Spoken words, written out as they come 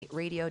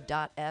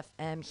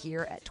MutinyRadio.fm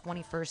here at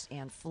 21st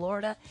and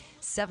Florida,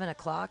 7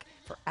 o'clock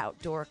for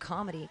outdoor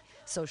comedy,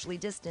 socially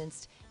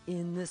distanced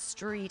in the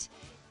street.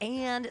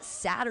 And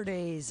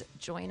Saturdays,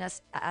 join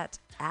us at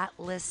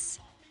Atlas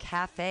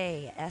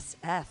Cafe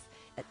SF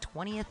at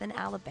 20th and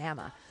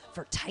Alabama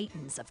for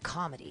Titans of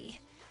Comedy.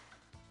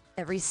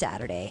 Every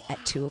Saturday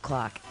at 2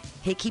 o'clock.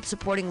 Hey, keep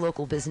supporting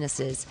local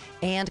businesses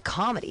and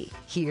comedy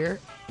here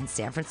in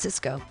San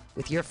Francisco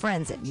with your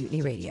friends at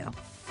Mutiny Radio.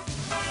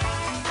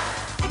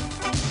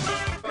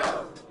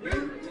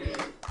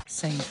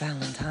 St.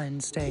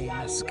 Valentine's Day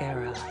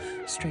Mascara,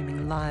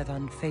 streaming live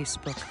on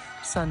Facebook,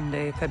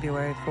 Sunday,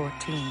 February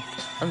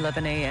 14th,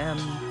 11 a.m.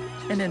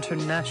 An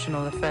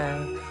international affair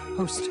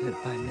hosted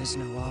by Ms.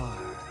 Noir.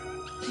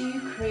 Do you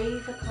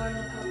crave a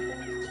caramel poplar?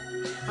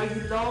 Are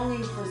you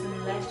longing for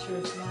some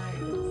lecherous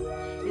lines?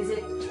 Is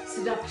it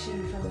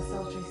seduction from a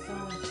sultry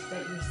sonnet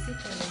that you're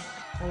seeking?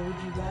 Or would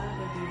you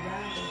rather be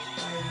ravished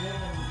by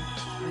rhythm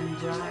and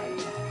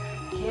drive?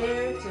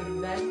 Care to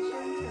venture a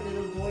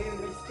little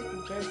voyeuristic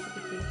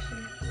versification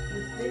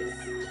with this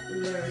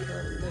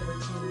lyrical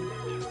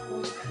libertine?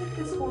 Or could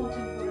this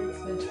wanton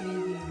wordsmith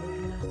leave you with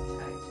an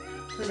appetite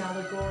for an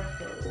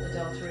allegorical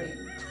adultery?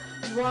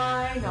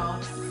 Why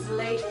not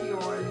slake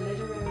your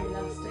literary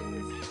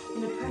lustings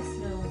in a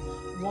personal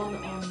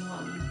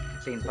one-on-one?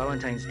 St.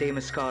 Valentine's Day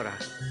Mascara.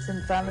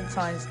 St.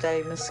 Valentine's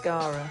Day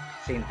Mascara.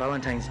 St.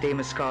 Valentine's Day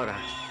Mascara.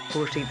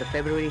 14th of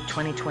February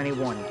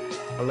 2021,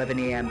 11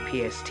 a.m.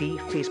 PST,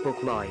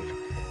 Facebook Live.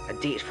 A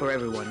date for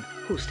everyone,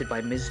 hosted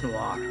by Ms.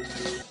 Noir.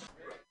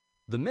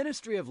 The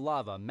Ministry of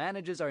Lava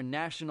manages our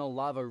national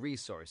lava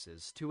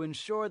resources to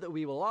ensure that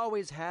we will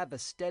always have a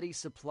steady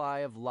supply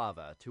of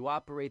lava to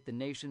operate the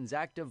nation's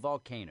active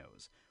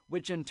volcanoes,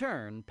 which in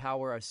turn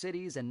power our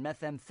cities and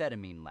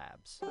methamphetamine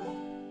labs.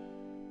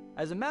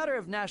 As a matter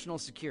of national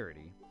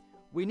security,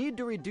 we need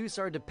to reduce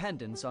our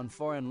dependence on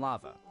foreign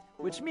lava,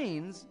 which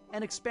means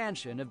an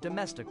expansion of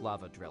domestic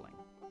lava drilling.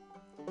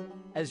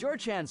 As your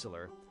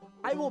chancellor,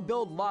 I will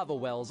build lava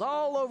wells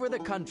all over the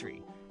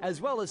country,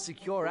 as well as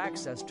secure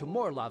access to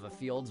more lava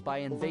fields by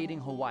invading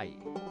Hawaii.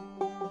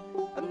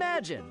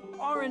 Imagine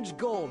orange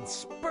gold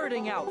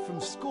spurting out from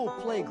school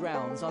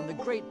playgrounds on the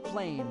Great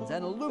Plains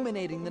and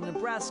illuminating the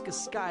Nebraska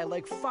sky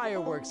like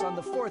fireworks on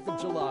the 4th of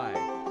July.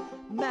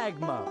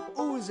 Magma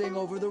oozing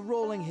over the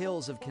rolling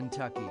hills of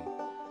Kentucky.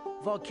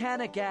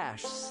 Volcanic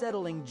ash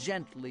settling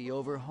gently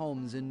over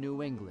homes in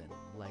New England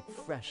like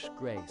fresh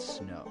gray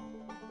snow.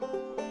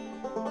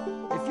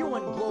 If you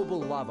want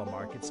global lava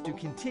markets to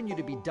continue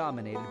to be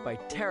dominated by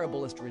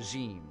terriblest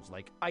regimes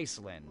like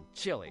Iceland,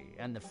 Chile,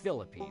 and the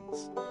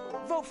Philippines,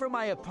 vote for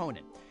my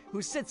opponent,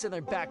 who sits in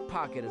their back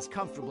pocket as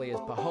comfortably as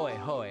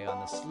Pahoehoe on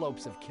the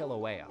slopes of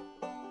Kilauea.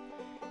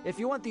 If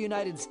you want the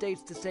United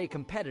States to stay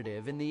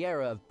competitive in the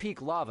era of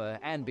peak lava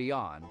and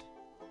beyond,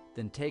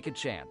 then take a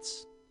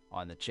chance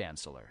on the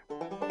Chancellor.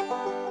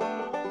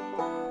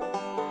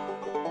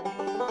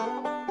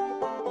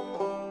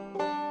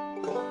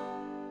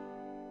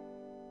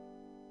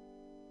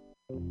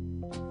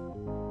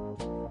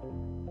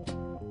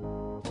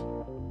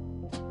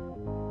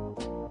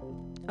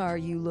 Are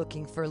you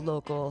looking for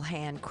local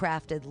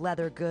handcrafted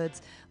leather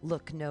goods?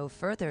 Look no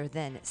further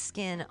than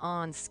Skin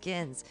on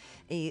Skins,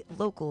 a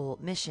local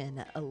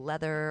Mission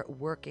leather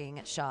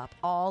working shop.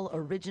 All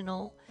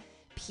original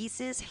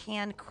pieces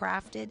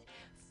handcrafted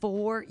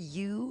for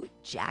you.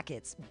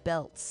 Jackets,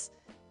 belts,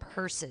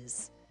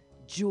 purses,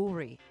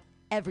 jewelry,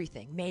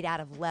 everything made out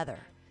of leather.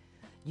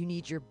 You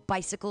need your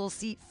bicycle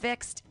seat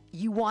fixed?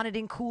 You want it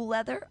in cool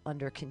leather?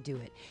 Under can do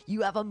it.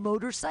 You have a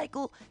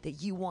motorcycle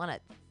that you want to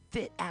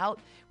fit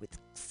out with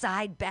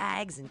side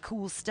bags and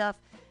cool stuff?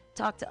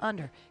 Talk to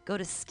Under. Go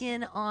to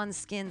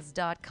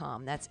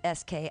skinonskins.com. That's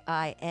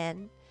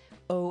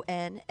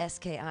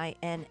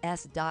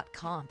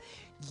SKINONSKINS.com.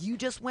 You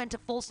just went to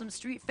Folsom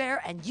Street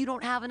Fair and you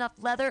don't have enough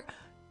leather?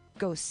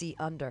 Go see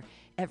Under.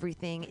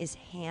 Everything is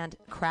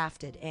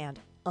handcrafted and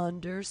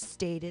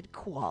understated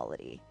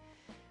quality.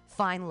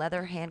 Fine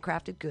leather,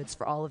 handcrafted goods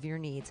for all of your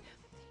needs.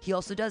 He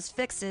also does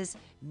fixes.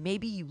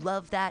 Maybe you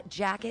love that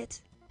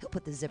jacket. He'll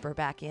put the zipper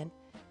back in.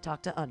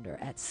 Talk to Under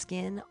at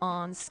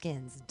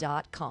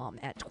skinonskins.com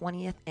at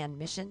 20th and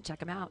Mission.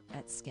 Check him out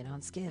at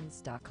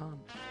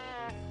skinonskins.com.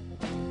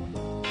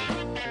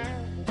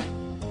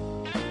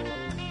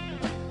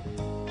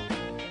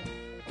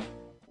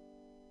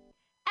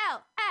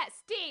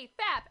 LSD,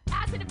 FAP,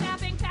 acid and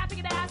fapping, fapping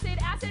and acid,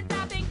 acid,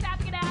 fapping,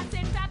 fapping and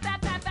acid, fap, fap,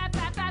 fap, fap,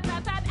 fap, fap,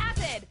 fap, fap,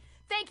 acid.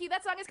 Thank you.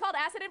 That song is called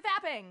Acid and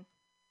Fapping.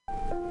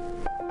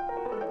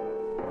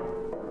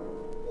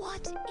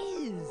 What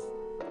is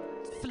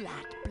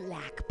flat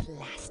black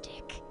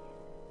plastic?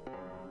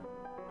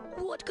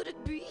 What could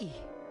it be?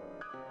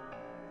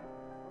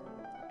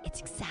 It's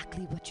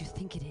exactly what you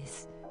think it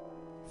is.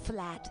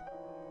 Flat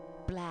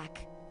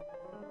black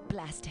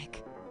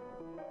plastic.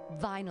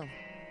 Vinyl.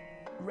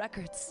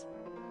 Records.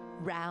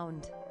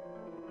 Round.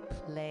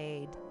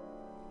 Played.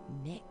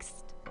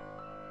 Mixed.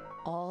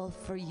 All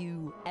for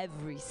you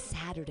every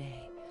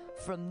Saturday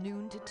from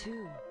noon to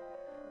 2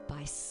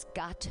 by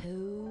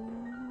Scotto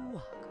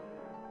Walker.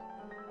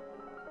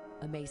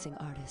 amazing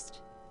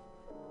artist,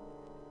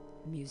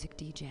 music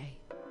DJ,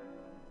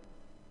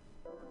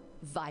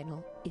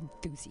 vinyl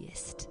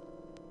enthusiast.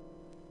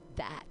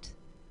 That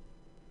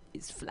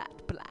is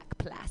flat black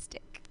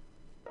plastic.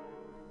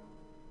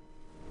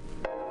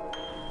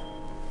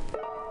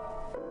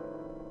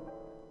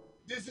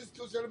 This is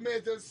Two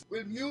Centimeters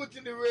with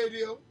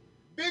MutinyRadio.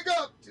 Big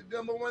up to the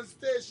 #1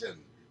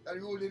 station that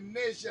rules the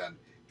nation.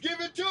 Give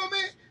it to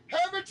me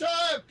every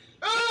time.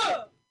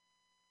 Ah!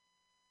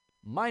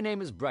 My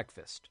name is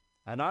Breakfast,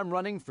 and I'm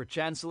running for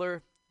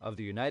Chancellor of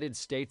the United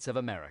States of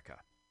America.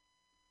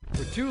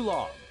 For too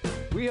long,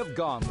 we have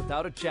gone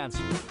without a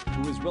chancellor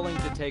who is willing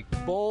to take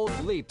bold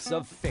leaps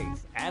of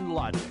faith and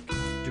logic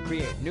to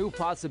create new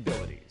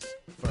possibilities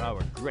for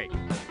our great,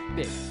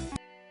 big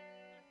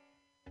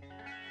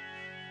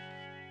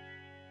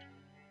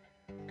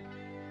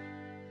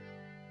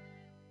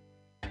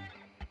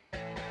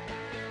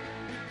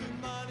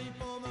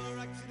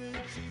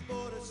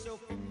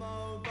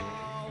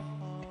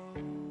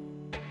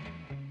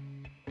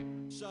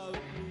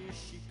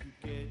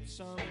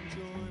some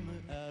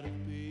enjoyment out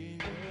of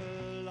being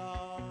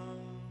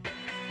alone.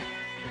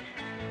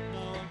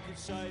 No one could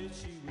say that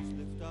she was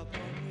left up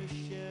on the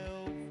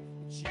shelf,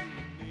 but she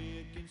and me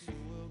against the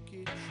world,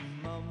 kid, she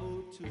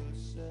mumbled to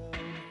herself.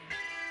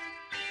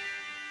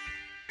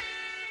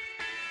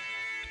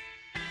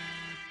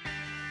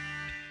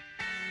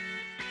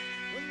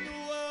 When the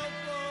world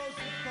falls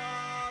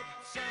apart,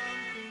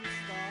 something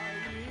stay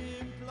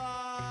in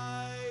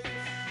place.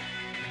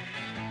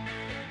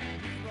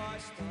 Levi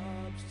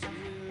Stubbs'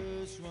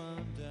 tears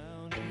run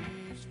down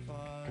his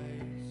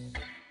face.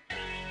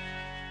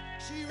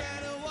 She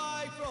ran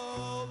away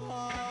from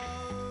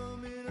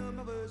home in her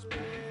mother's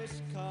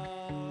best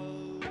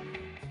coat.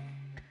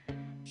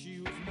 She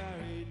was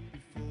married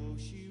before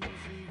she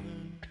was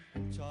even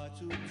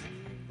entitled to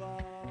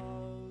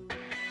vote.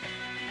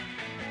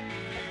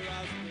 Her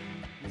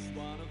husband was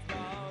one of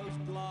those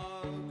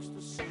blokes,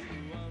 the sort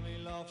who only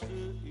laughs at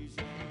his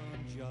own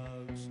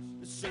jokes.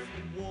 The sort of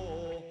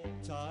war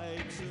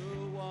takes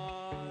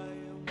away,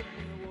 and when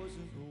there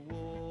wasn't a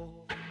war,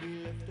 he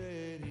left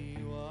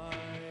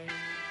anyway.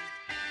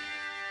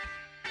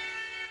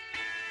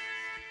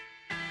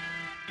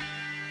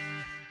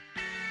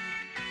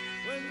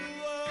 When the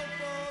world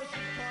falls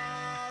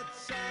apart,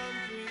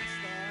 something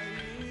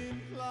stays in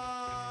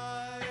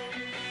place.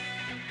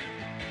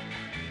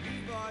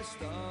 Levi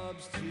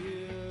Stubbs'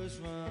 tears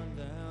run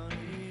down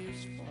his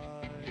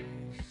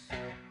face.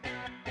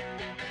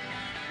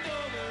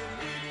 Norman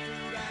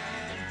Whitfield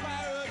and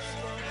Paris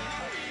Strong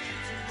are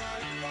here to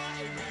make right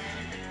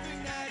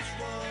everything that's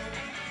wrong.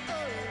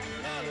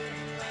 Alan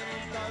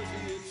and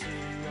Dozier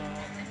too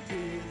are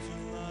here to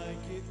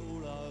make it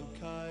all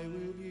okay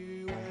with you.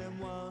 And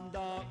one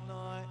dark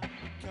night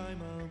you came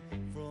home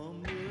from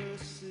the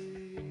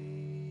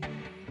sea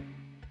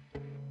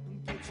and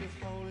put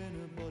a hole in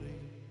her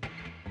body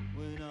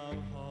where no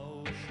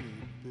hole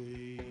should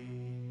be.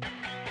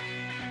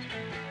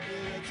 You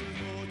left her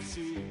more to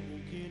see him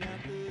walking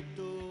out the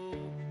door,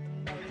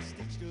 and though they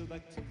stitched her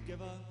back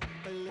together,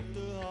 they left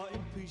her heart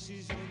in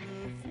pieces on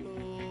the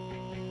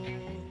floor.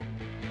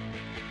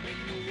 When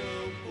the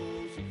world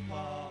falls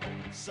apart,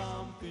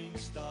 something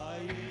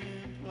stays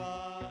in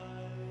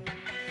place.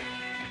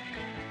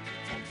 She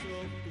takes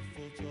off the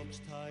full top's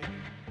tape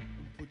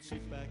and puts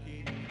it back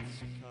in its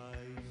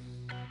case.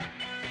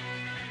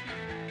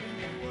 When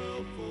the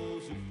world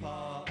falls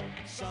apart,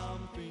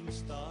 something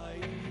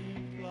stays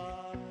in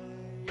place.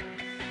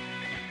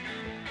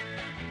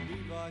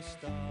 Levi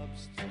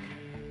Stubbs'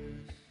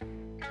 tears.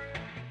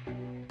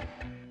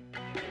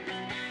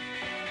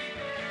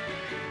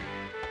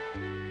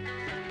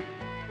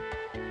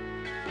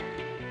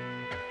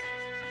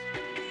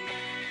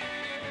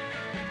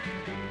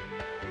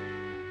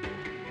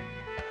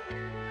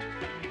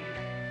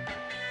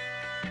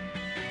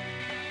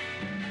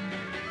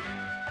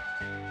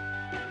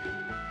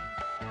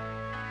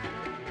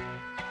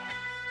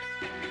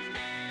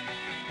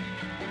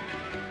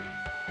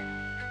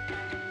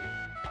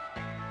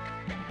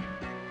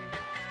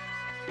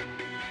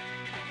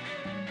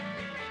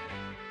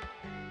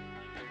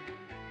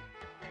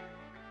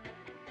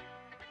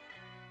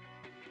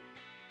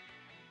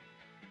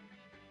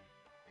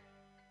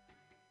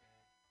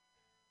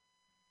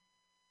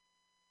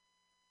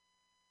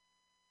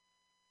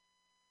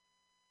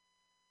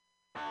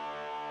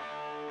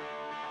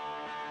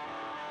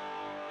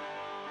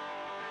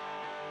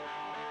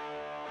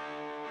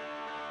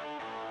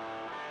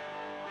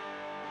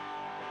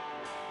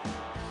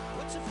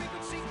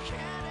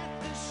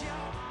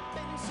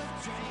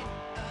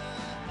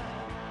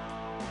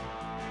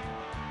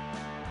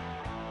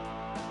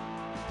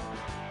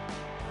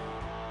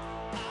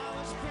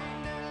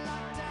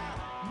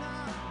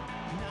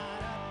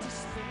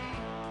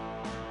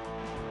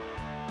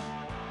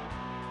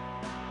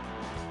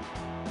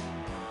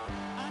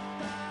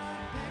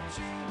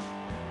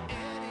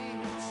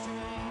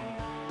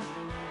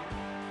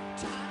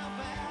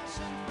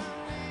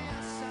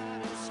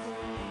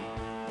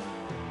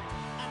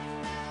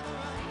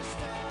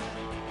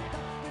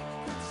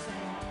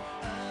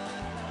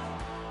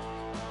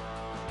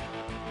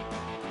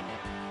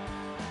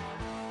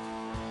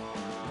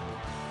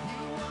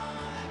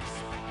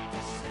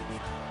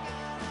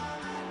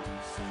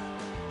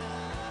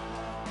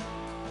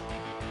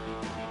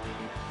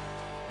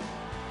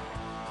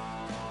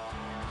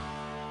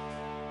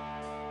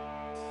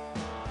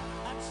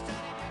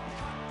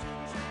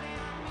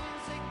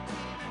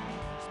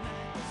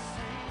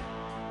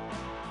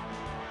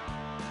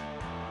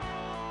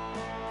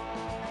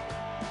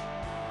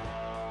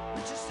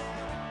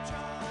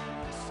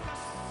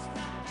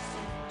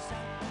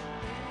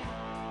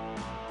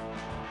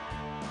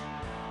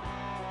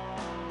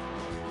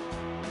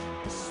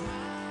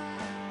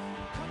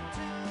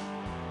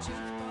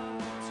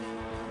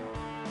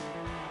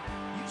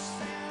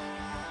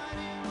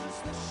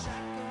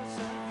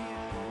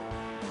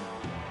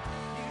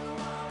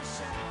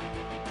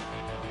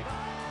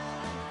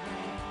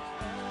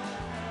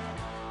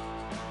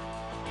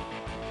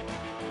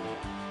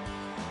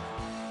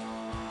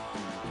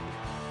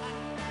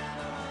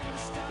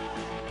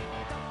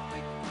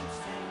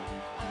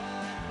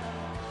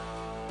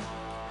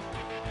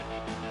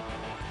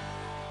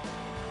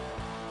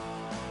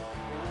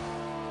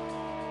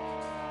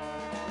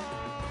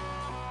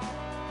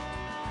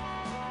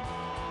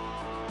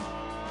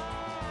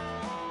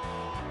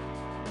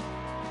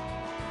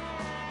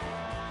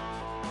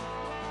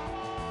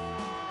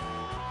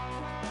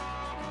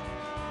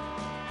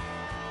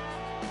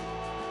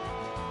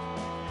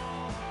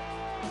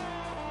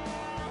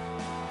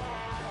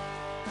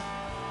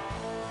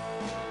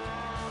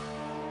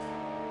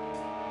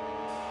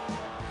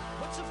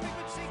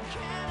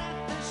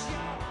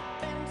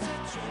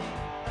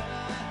 Violent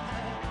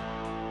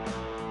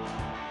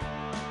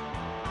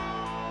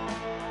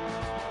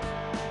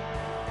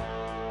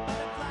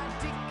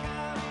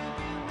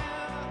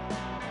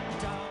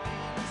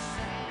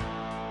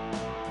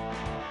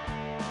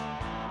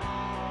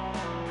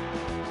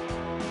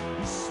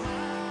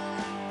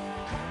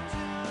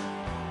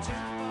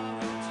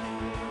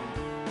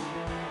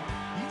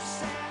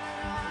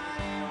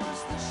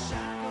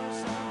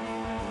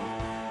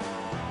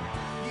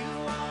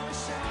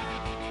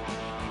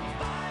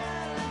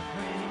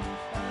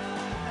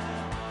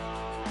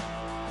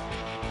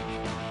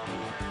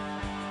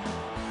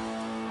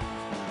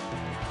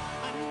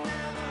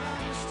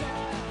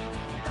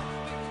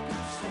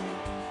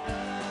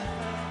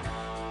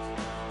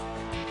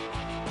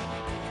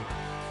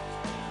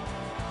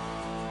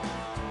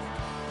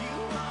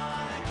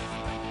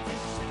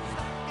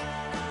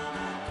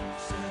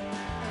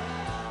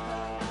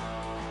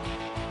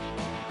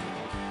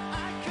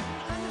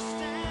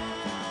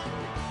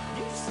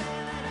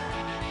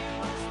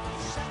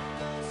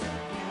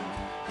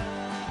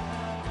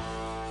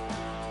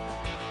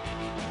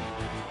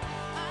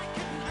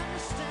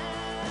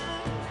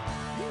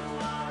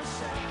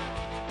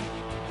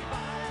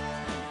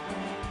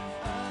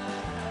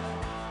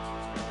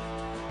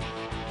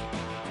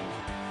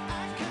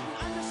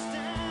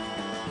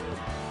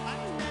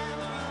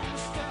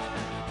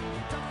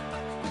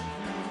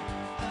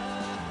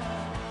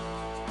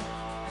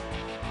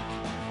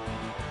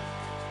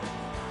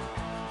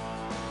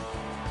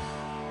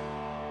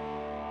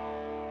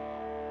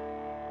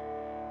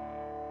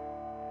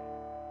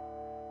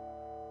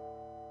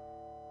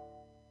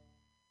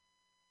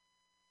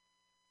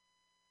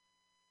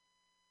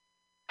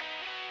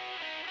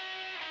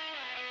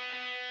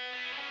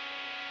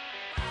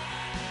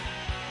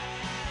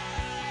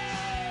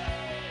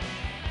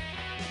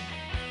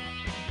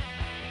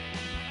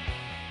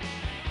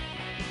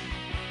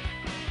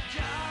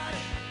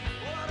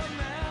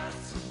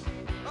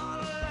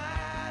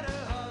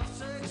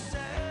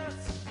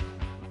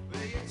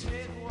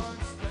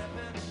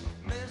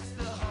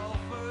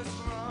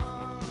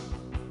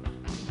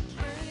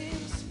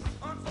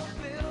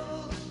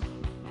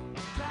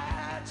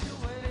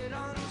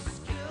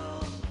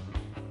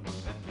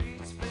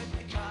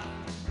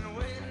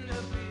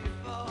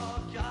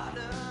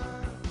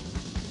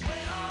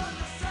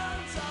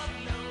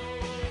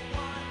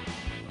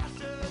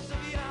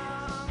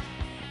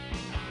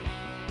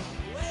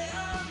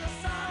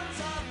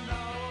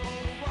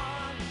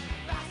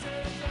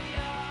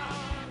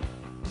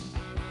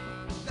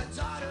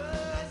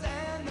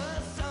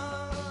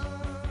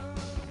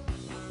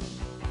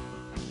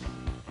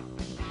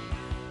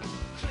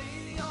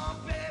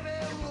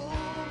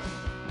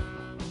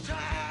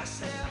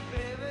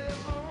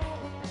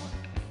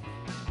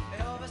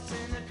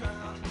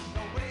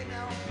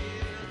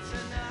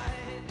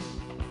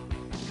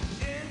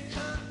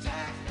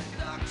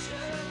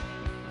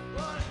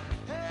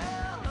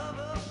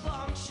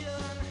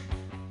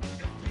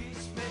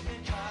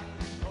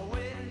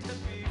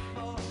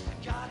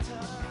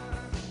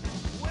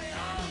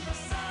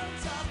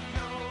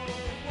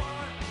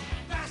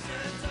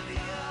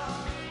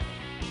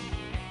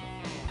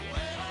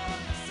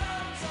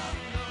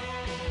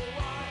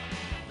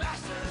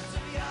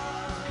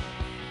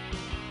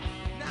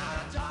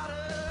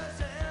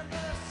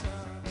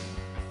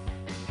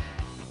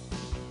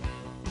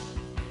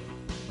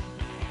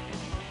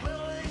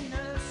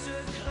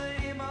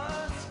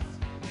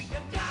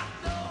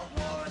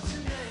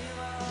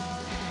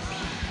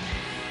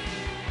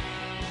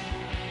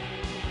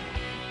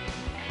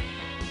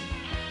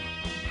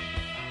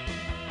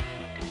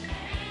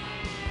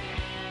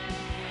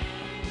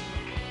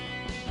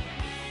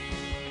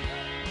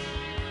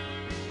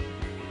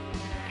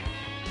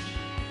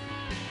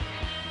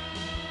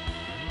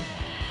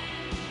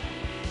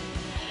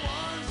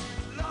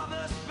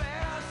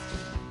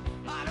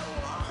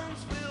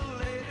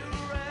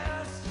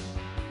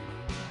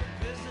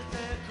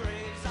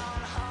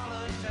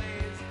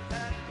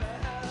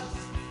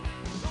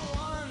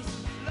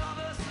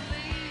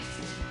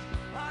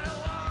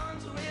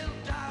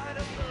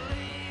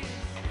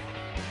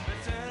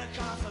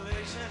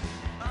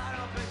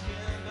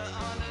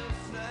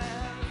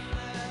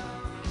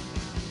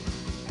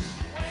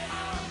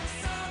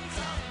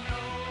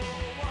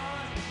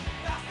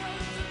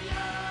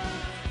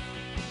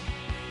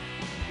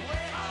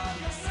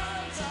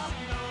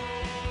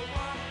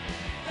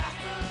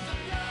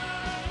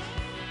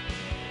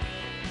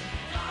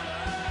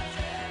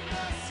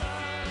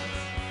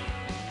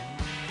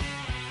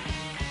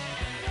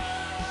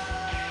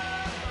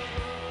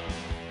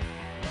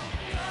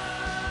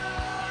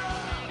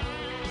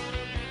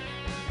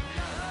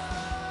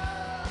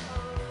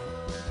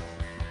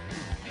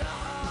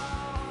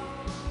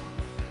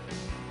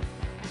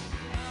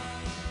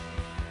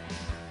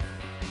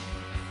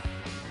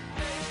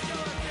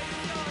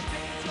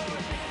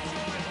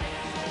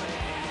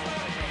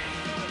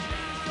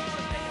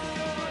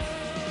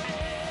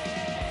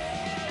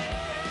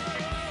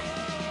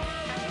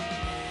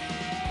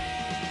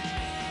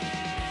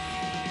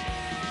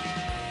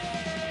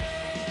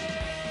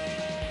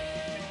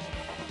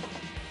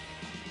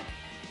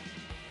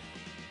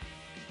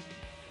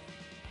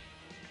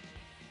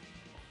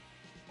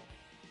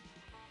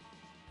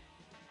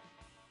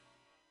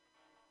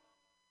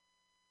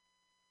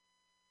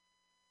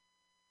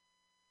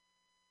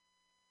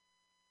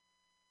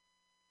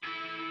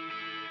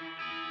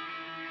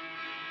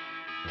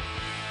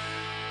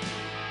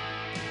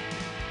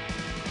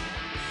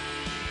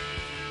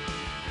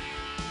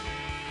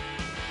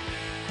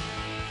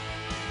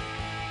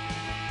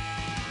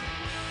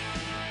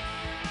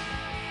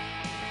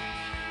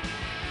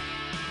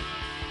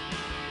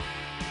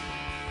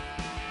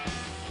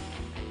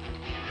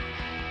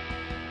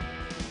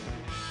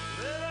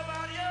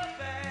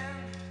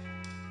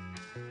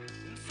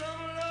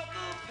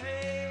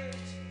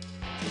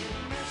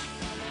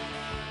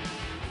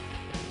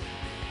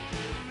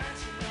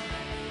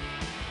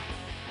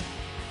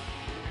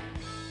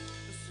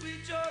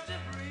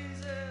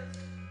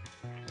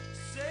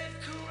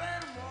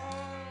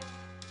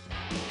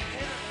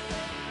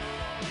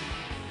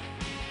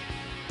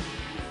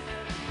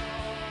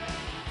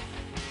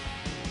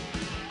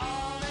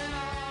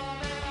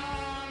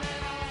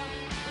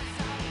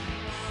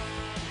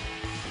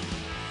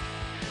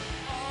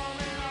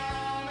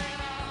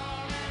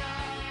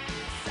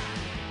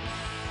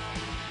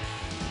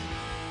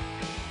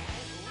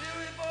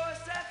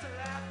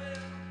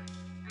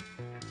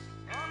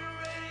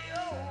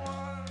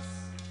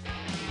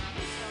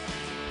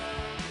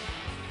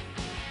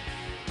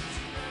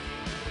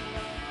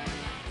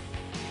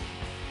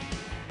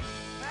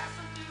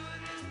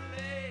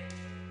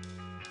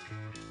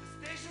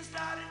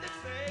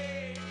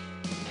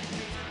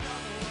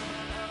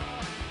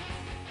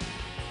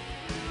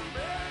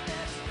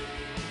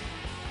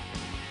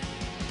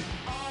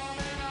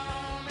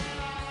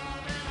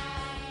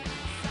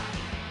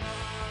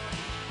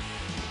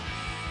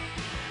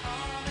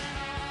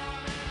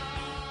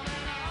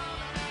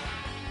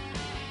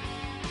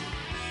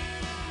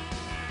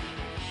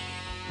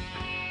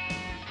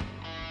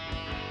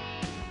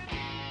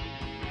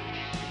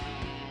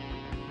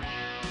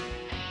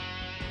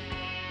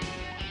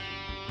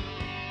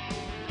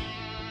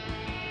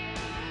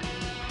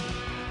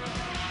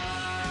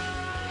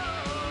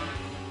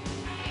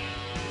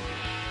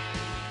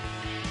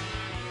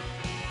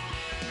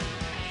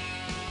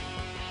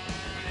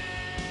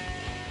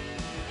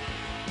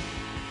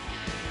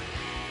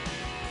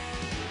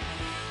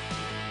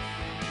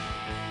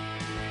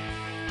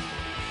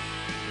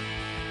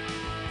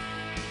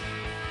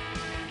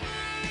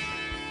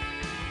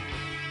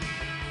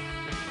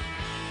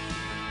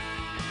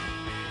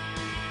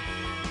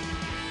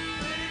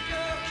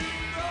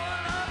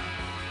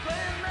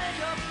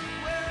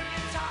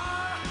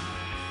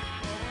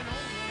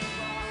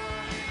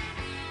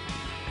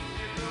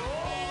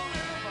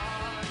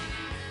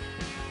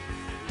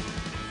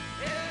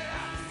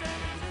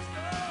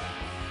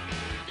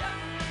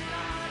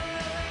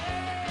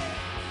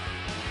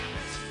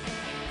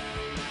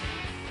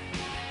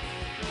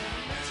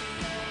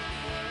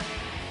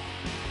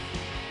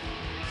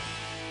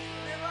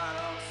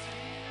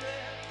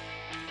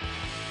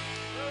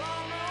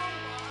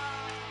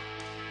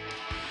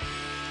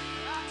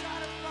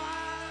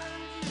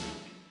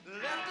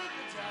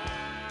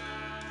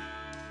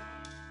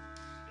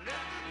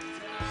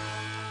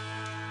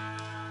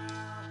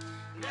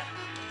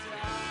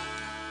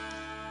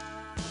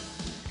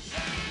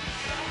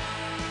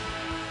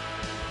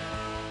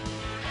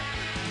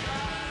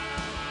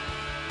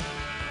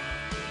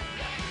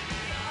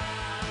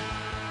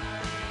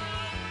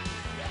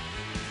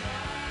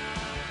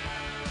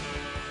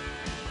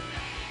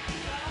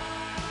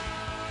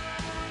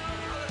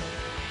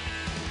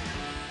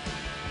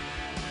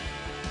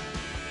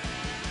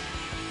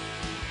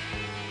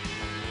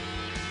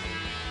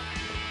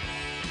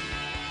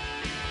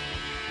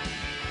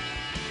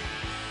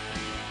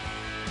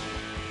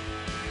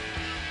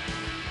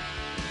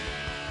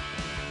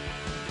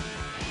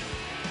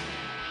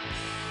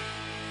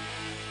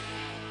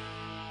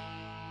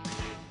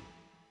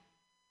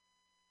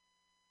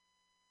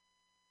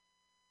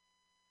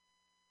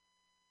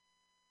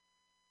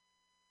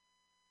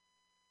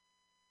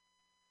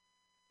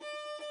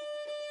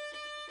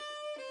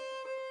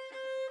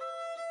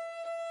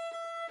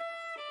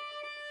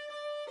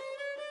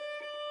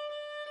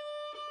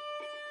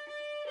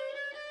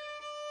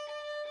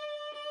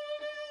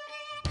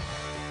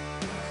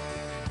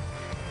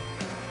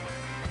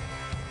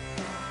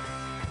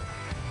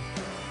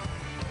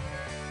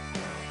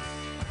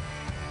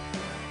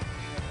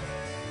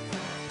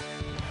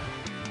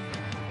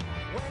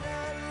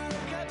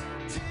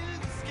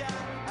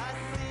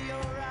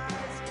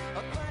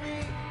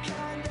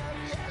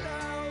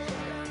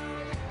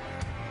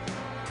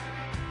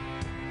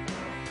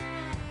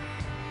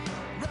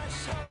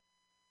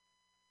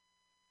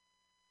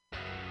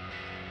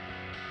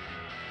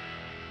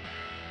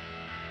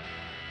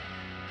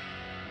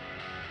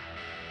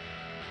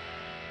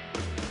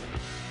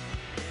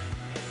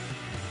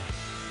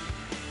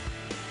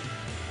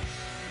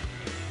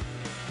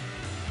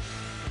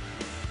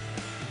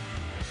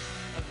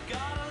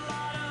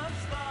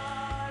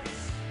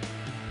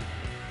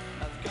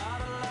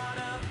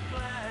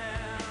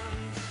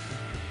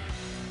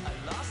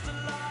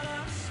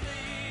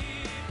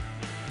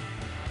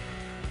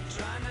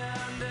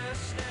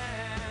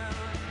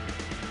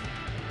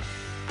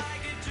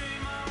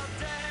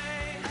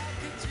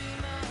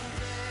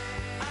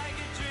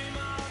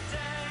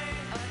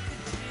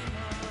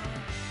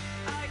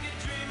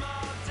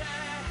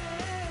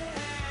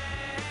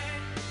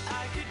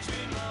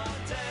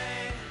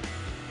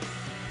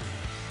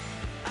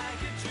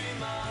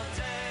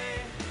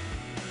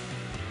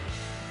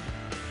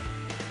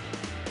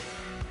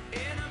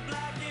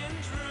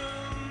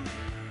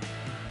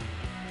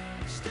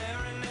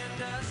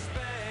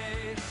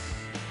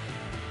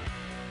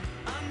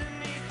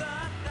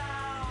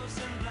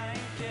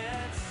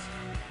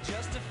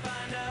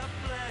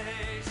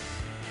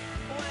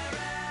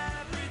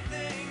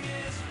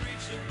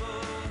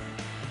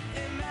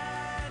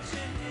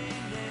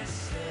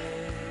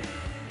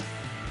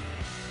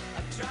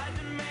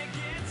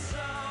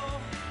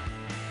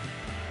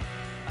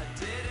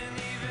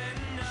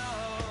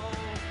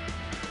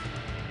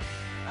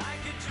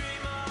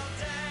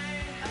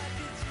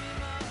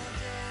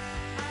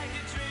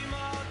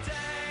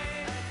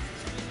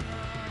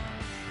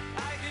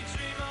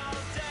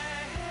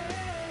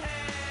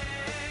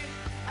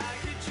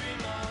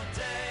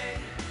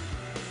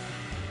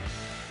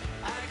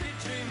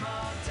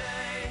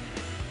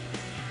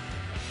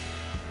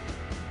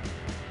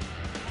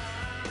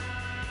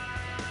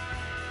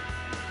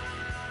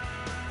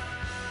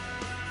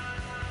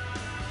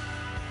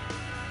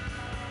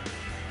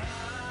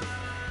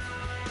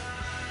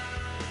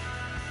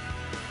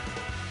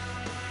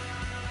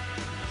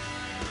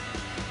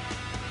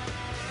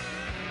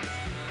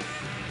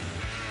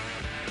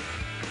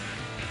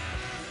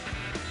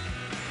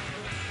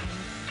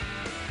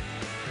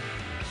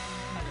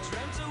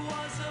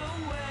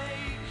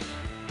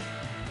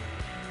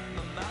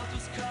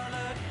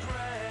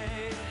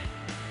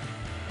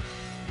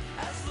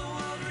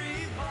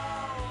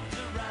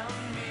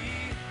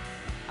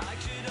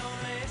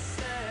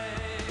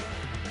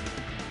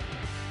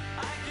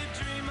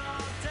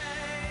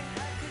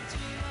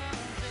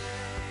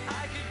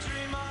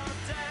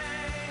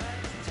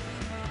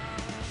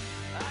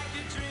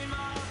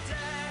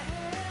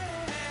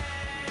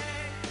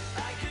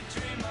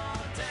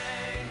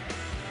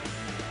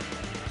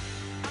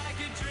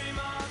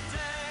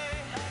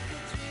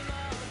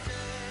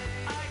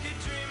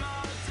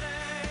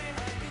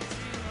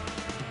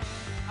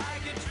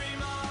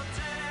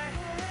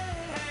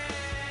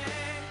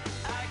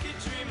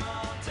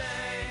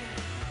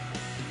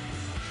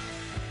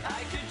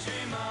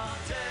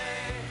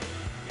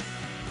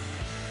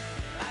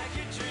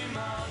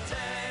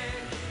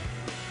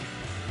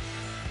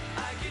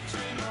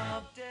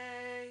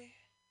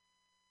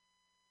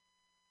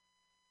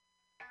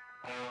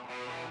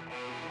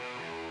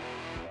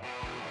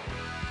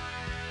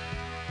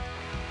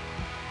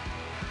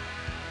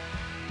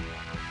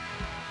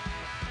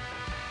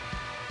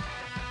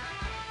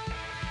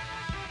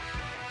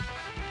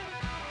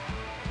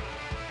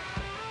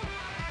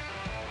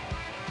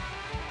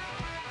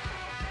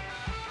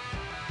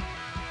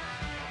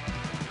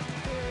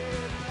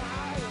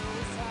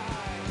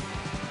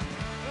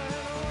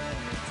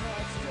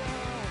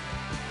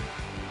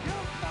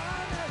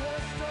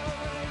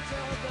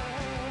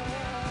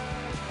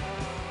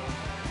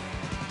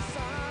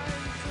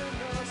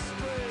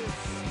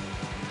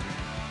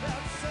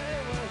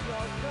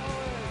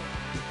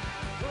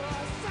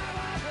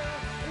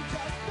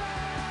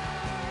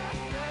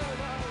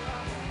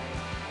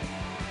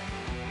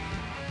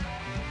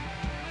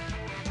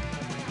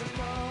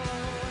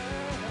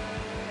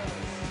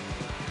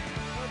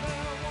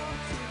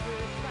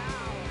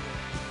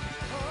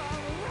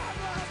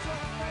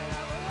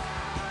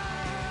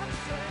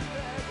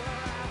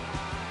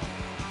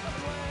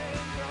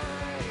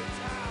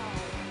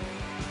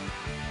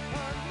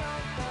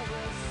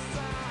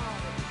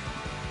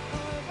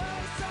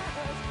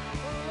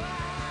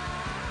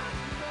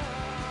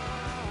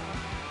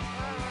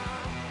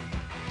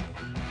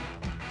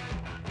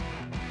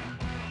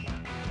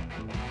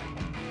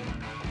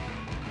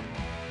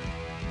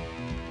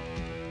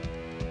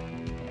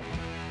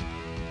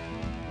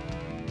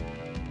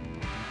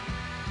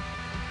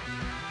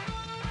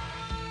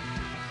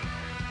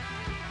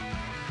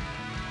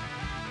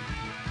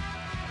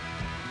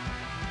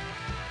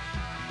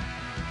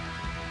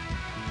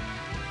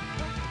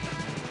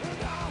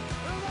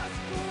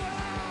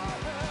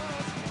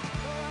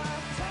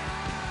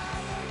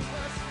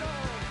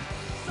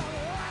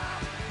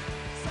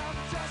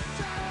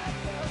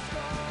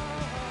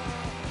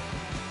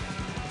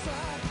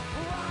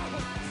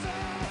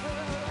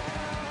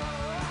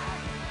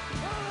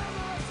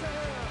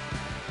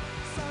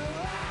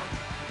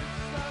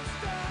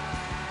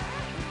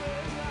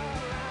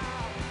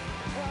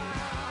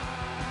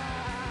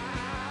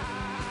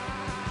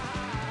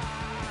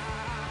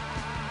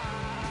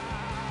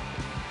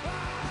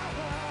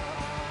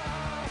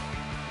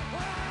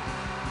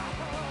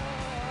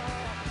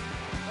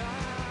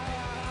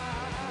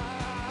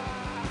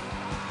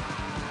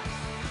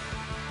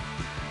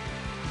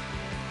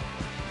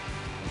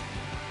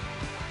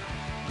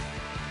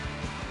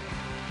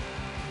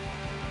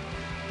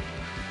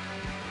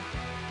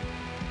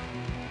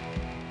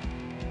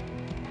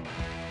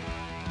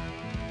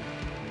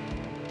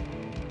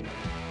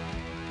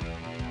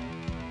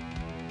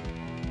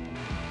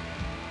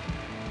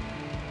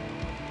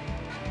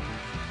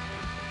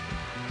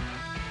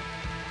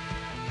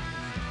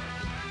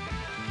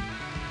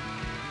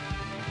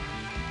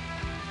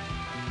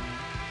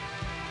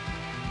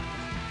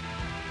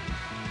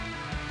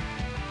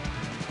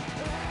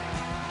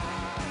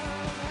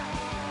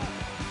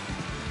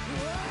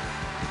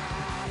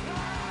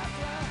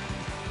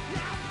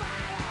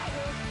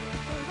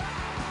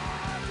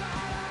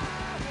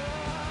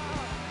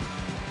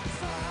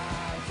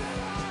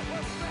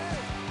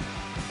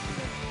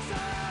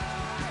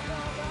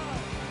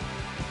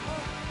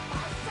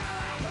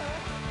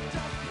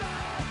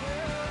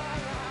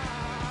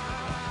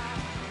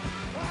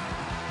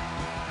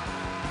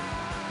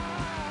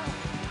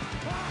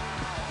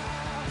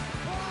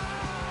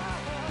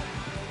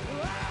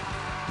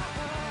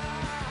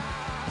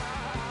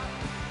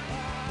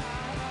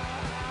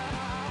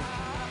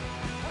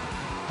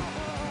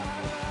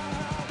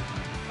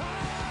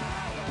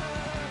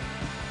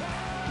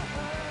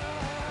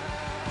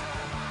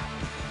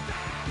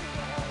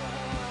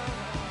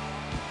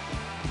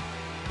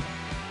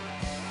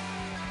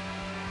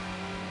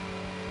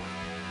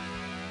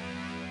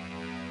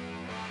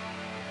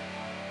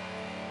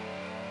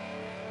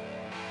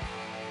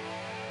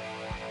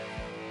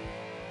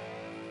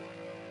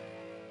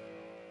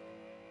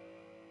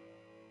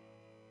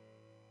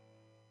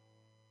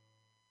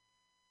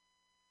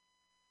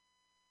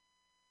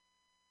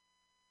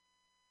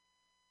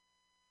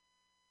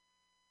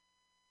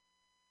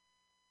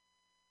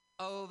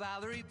Oh,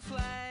 Valerie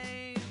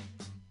Plain,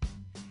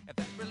 if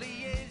that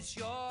really is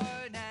your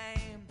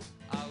name,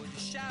 I would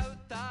just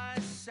shout the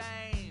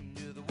same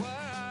to the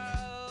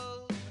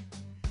world.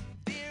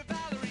 Dear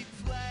Valerie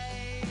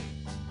Plain,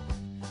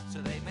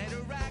 so they made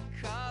a wreck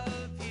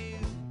of you.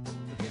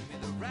 Give me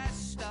the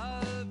rest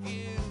of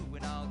you,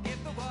 and I'll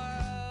give the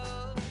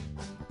world.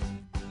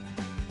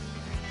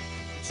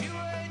 But you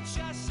were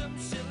just some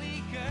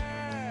silly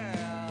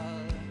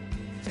girl,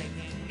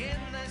 taking in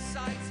the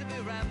sights of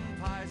your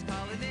empire's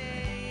colony.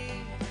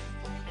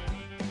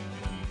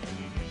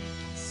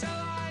 So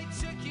I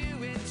took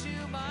you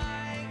into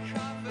my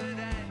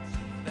confidence,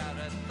 without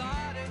a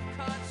thought of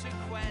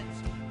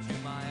consequence, to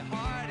my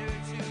heart or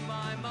to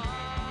my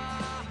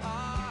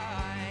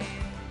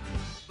mind.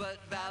 But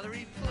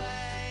Valerie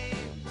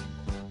Plain,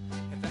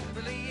 if that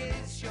really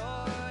is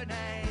your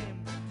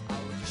name, I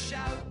would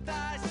shout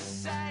the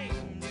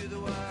same to the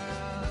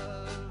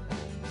world.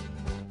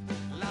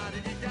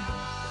 La-da-da-da,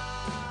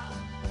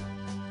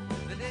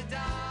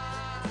 la-da-da,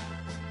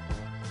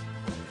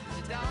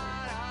 la-da-da-da-da-da-da.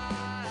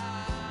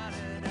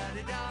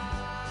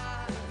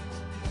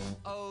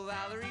 Oh,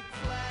 Valerie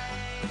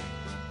Plain,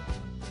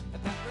 if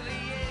that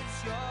really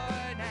is your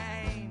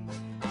name,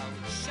 I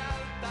would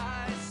shout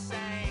the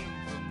same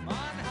from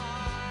on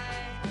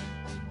high.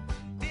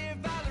 Dear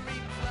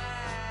Valerie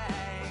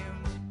Plain,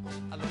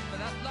 I look for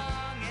that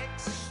long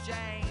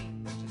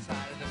exchange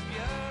inside of the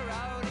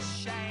Bureau de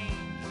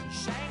Change in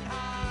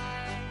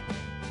Shanghai.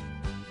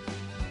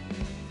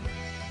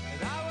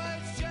 And I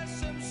was just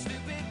some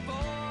stupid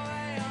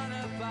boy on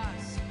a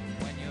bus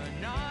when your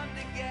nom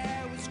de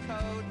guerre was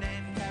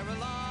codenamed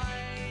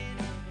Caroline.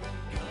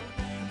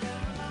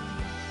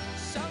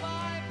 So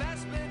my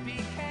Vespa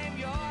became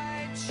your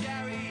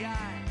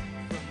chariot,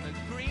 from the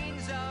Green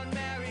Zone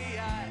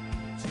Marriott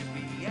to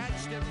be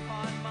etched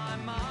upon my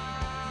mind.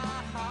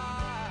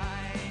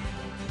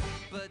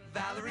 But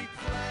Valerie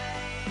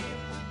Plain,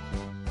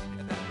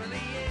 if that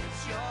really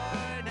is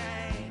your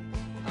name,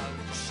 I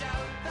would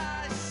shout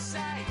the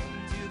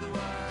same to the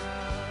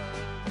world.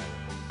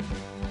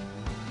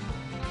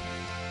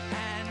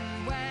 And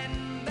when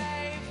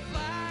they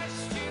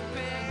flashed your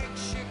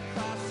picture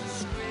across the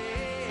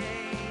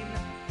screen,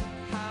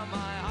 how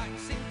my heart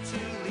seemed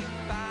to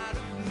leap out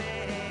of me.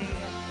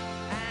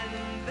 And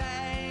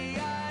they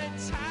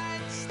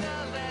attached the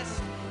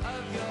list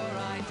of your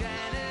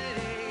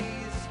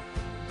identities,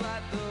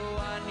 but the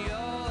one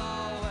you'll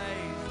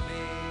always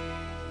be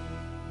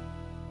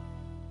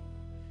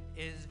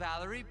is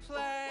Valerie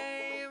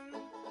Plain.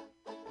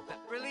 If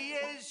that really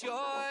is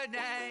your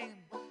name,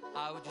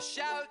 I would just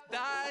shout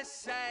the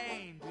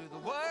same to the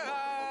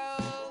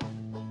world.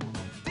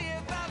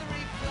 Dear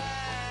Valerie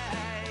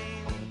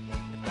Plain,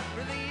 if that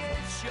really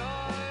is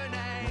your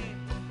name,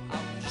 I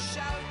would just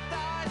shout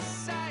the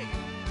same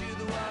to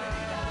the world.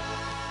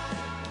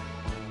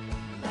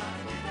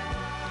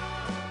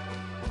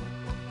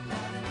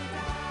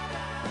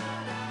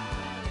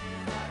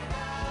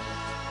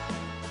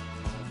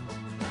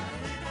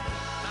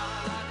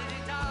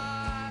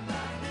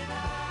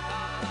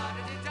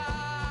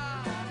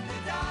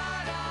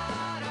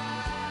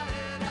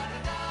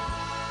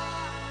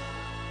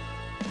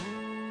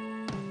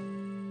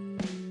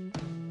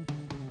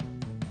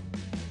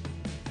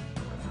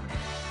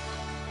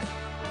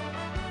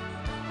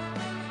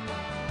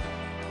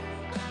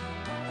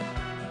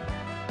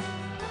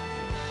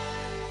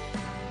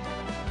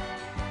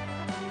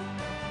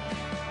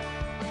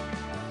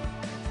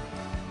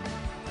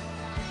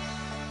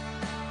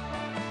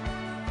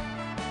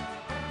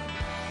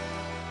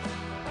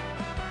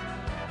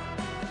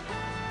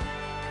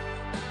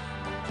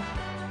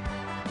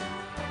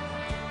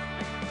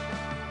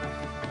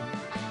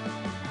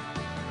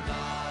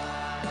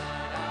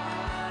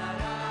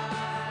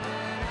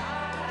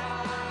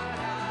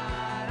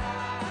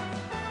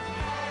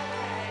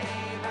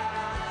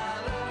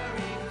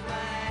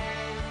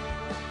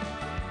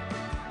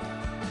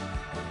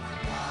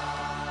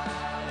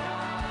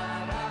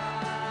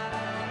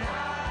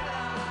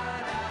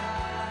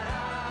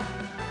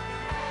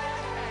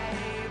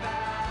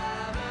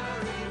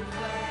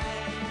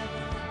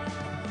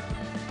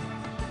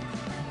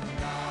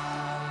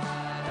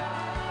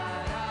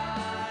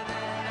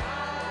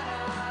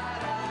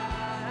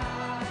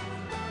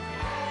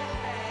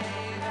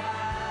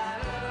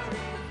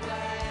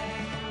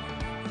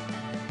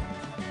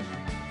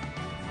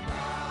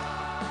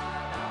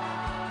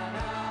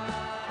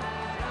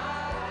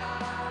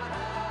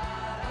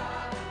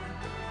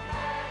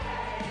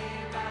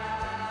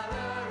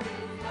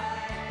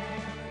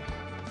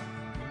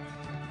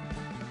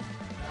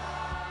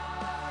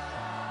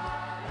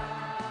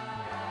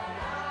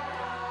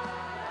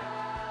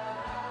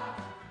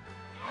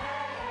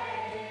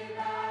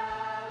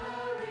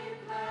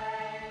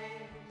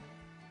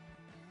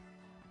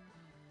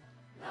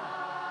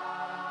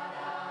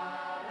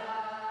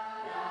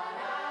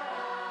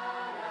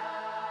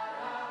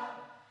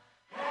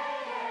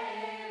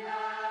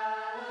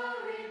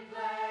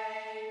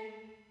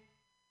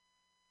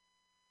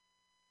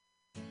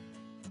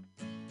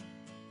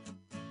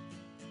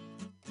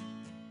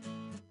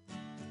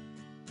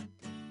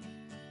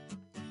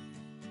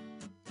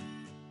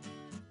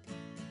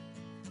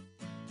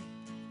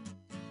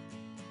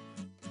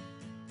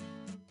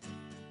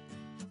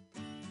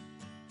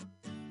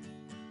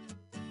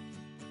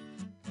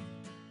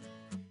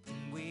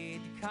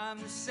 come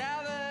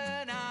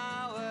 7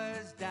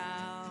 hours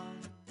down.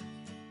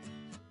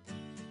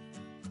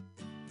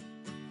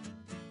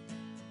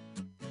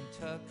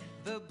 Took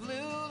the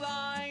blue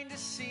line to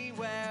see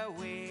where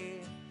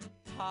we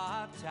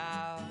popped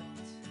out.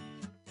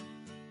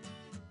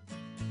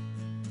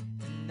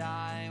 And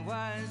I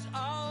was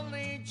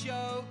only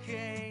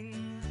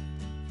joking.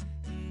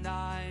 And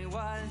I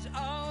was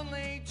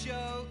only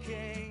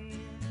joking.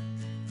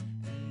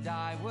 And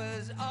I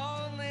was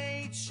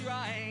only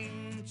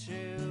trying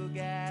to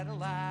get a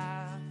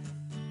laugh.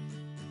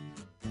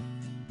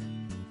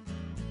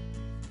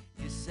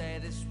 You say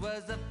this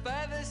was the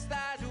furthest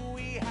that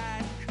we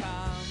had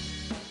come.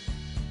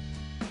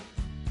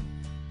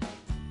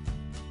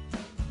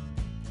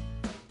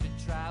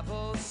 To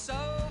travel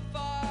so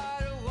far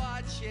to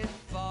watch it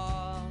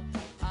fall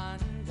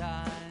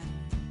undone.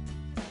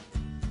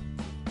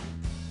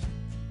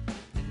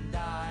 And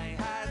I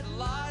had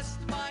lost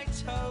my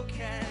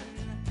token.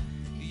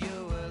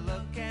 You were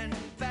looking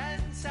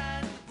bent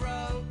and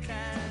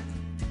broken,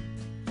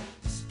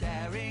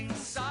 staring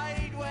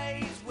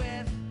sideways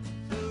with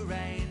the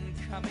rain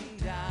coming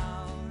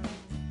down.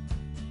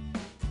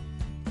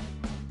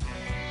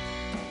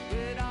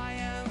 But I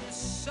am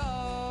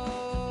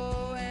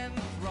so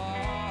enthralled.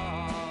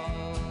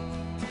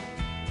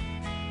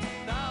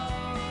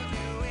 Oh,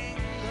 New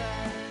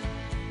England,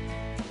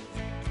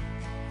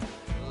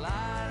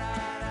 la da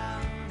da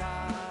da.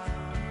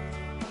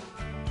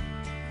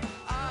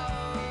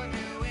 Oh,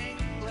 New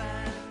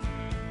England,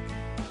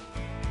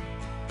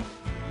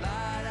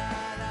 la da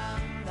da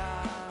da.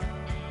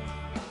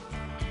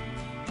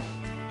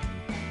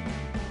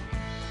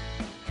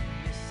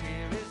 This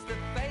here is the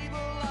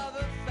fable of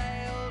a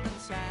failed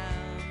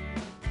attempt.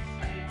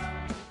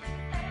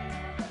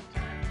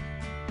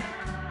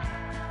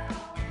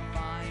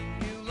 Find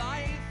new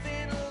life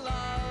in a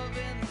love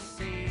in the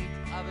seed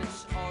of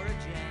its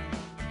origin.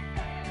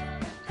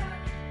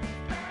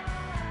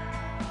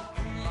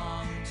 From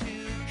Long to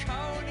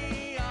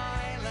Coney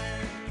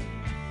Island,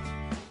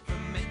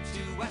 from mid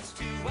to west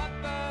to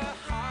upper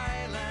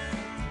Highland.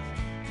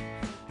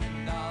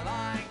 And all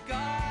I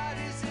got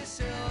is this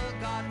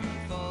ill-gotten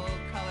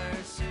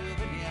full-color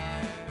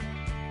souvenir.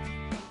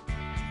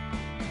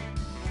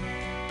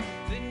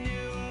 The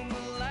new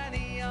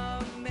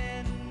millennium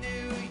in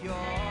New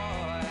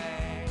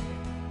York,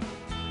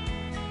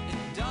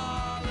 and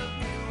all of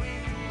New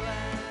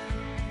England.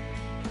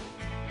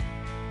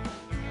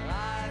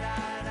 La da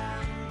da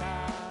da.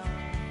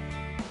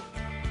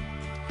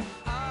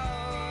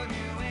 Oh,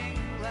 New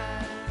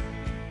England.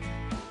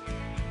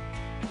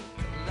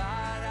 La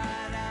da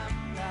da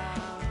da.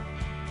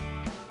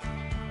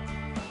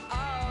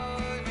 Oh,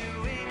 New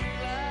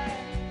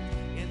England,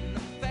 in the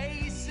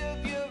face of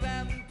your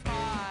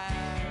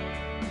empire,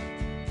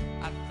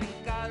 I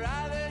think I'd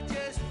rather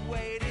just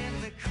wait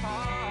in the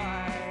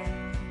car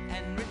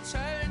and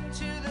return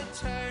to the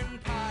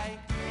turnpike,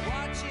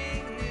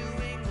 watching New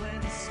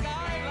England's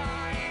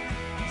skyline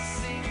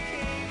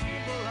sinking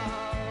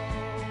below,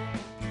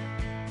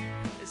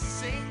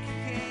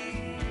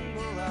 sinking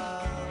below.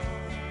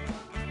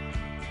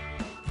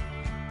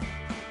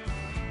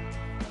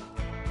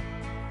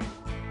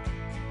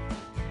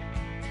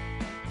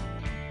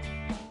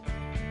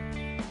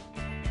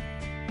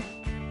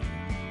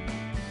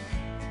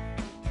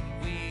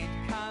 We'd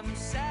come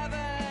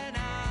 7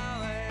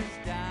 hours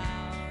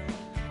down.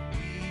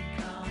 We'd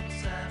come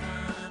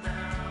 7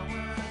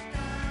 hours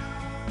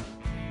down.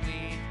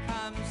 We'd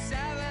come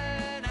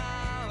 7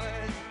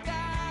 hours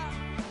down,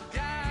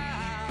 down.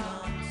 We'd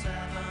come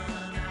 7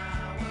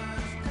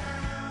 hours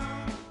down.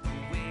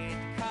 We'd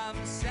come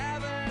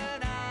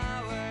 7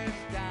 hours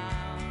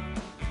down.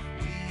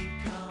 We'd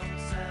come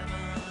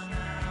 7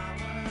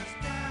 hours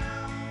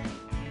down.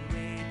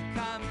 We'd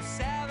come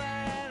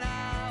 7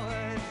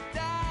 hours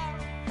down,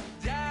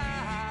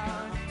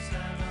 down.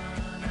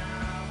 7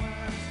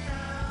 hours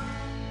down.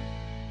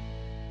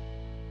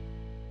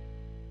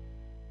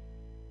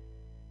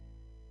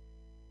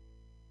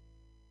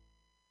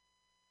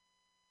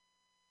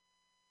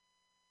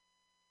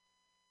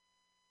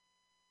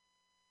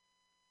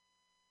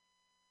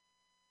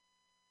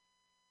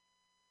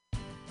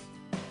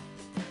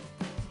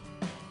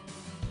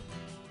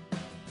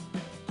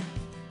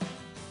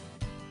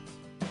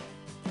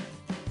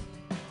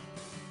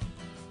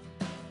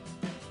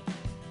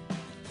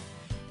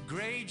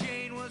 Gray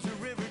Jane was a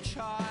river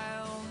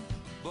child,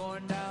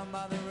 born down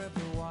by the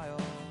river Wyle.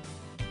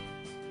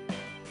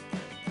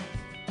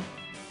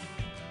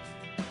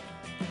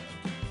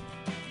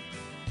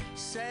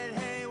 Said,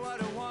 hey,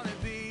 what I wanna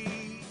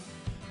be,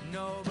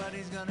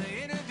 nobody's gonna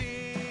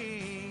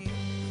intervene.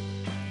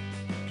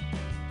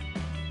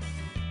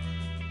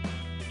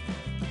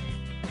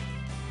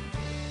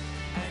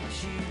 And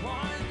she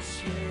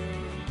wants you,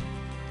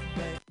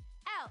 but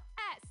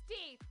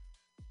LSD.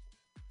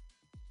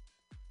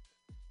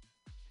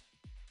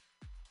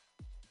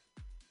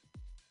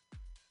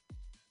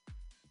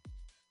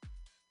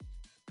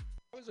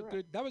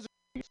 That was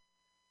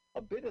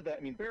A bit of that.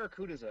 I mean,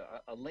 Barracuda's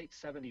a late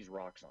 '70s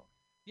rock song.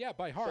 yeah,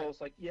 by heart. So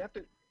it's like you have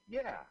to,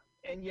 yeah.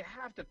 and you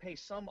have to pay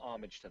some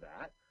homage to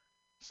that.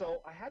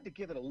 So I had to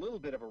give it a little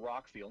bit of a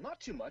rock feel, not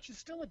too much. It's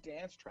still a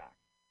dance track,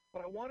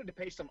 but I wanted to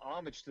pay some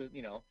homage to,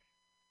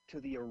 to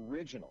the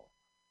original.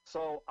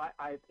 So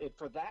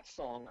for that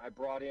song, I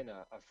brought in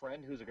a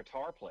friend who's a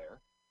guitar player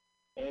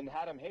and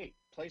had him, hey,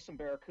 play some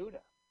Barracuda.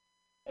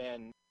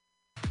 And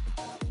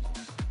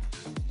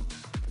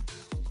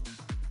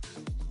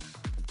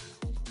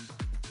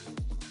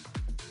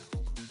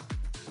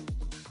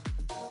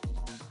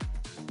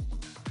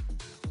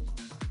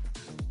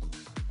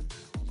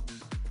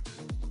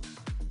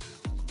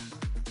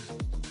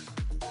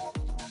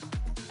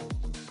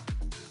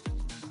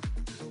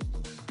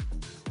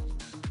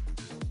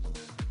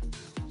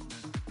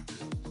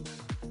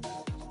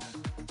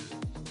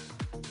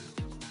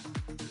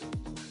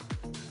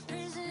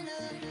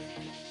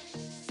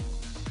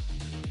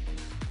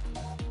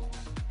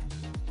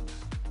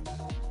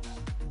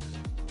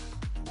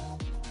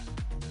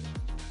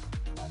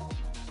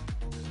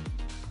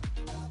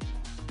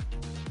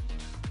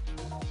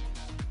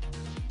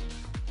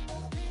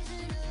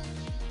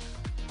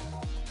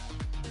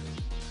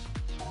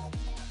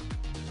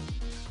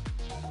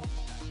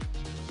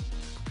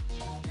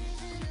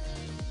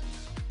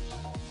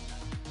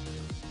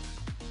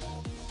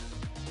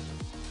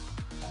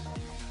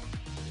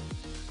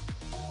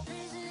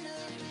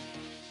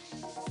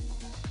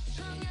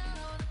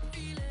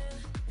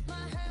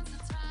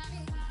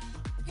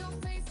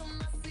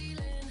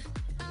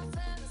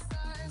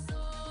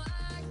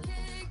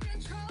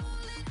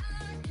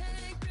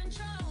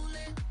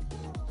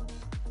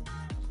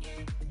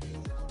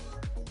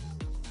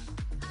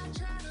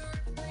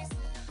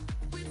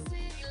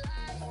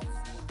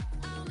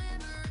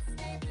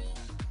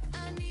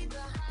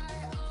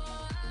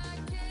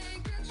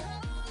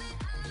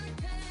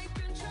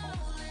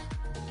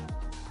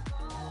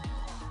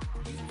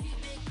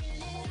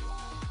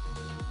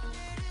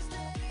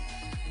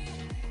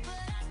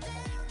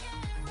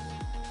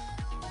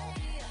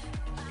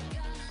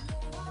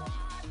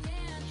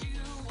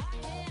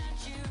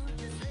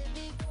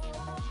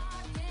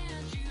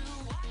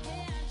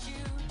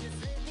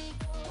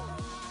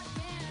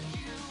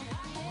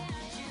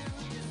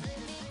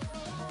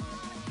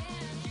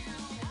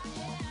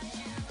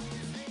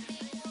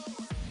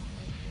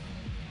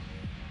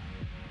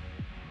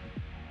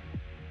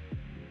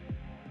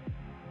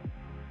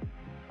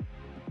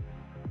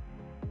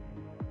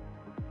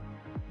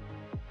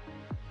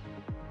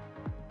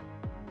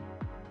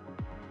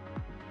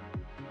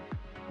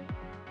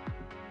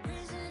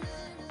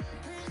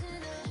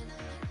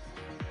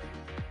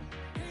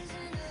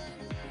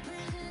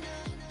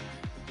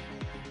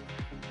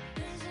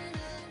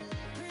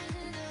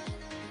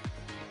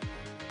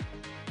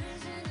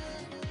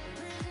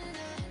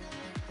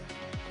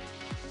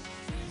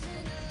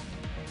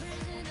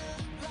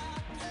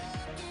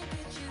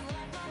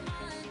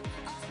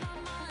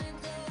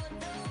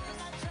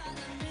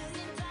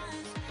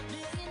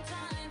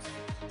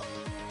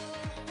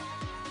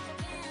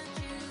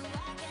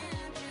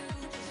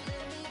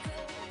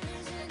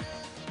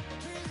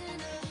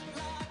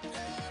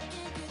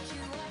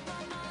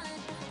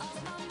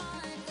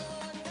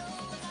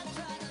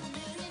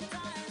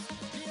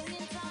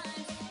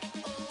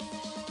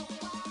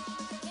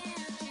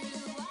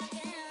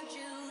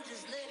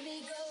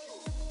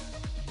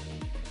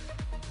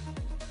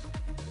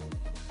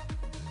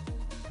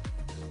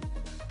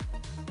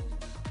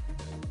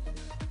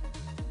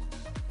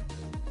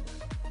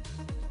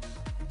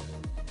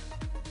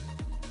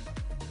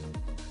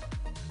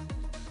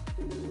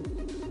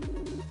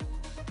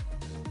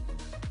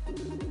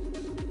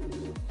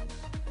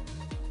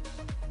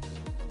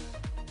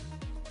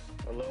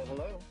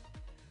hello.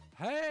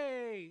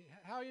 Hey,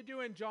 how you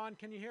doing, John?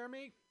 Can you hear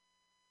me?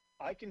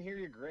 I can hear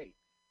you great.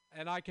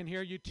 And I can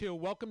hear you too.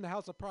 Welcome to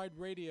House of Pride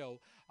Radio.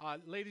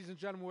 Ladies and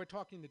gentlemen, we're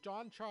talking to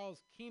John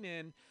Charles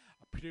Keenan,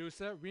 a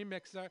producer,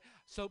 remixer.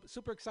 So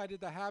super excited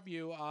to have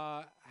you.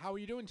 How are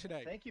you doing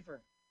today? Thank you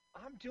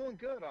I'm doing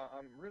good.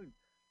 I'm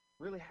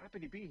really happy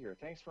to be here.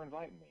 Thanks for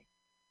inviting me.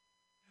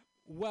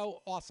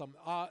 Well, awesome.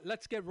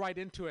 Let's get right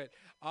into it.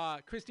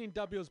 Christine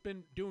W. has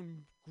been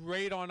doing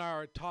great on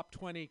our top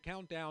 20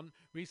 countdown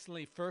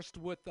recently, first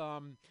with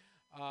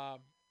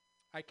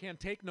I Can't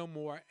Take No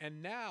More,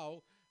 and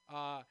now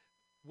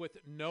with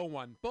No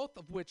One, both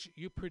of which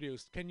you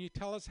produced. Can you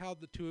tell us how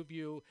the two of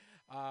you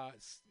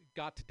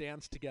got to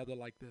dance together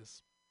like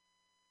this?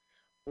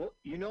 Well,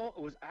 it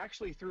was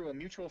actually through a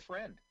mutual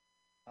friend,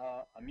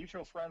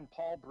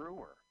 Paul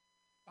Brewer.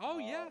 Oh,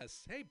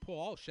 yes. Hey,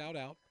 Paul, shout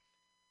out.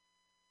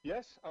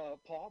 Yes,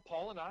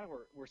 Paul and I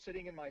were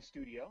sitting in my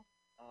studio,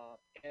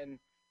 and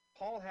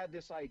Paul had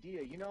this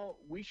idea,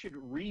 we should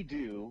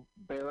redo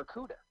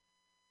Barracuda.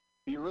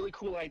 Be a really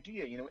cool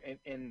idea,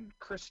 and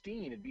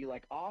Christine, it'd be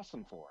like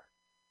awesome for her.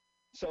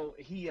 So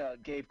he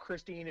gave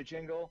Christine a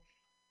jingle,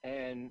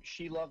 and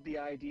she loved the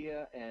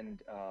idea,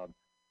 and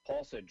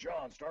Paul said,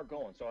 John, start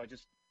going. So I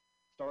just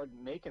started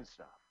making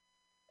stuff.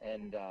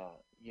 And, a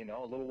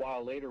little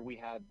while later, we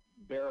had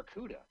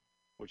Barracuda,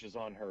 which is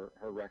on her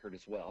record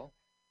as well.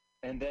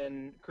 And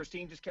then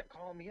Christine just kept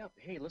calling me up.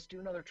 Hey, let's do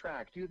another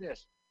track. Do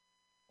this,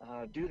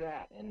 do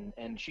that.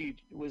 And she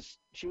was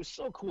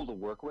so cool to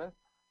work with.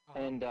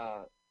 And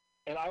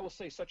I will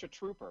say, such a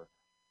trooper.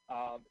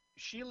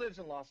 She lives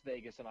in Las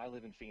Vegas and I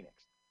live in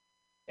Phoenix.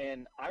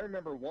 And I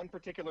remember one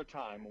particular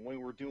time when we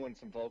were doing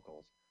some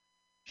vocals,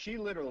 she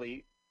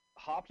literally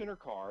hopped in her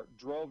car,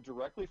 drove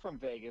directly from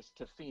Vegas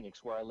to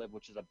Phoenix, where I live,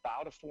 which is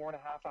about a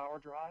 4.5-hour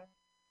drive.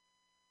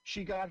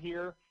 She got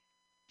here,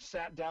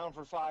 sat down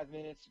for 5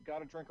 minutes,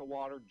 got a drink of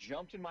water,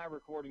 jumped in my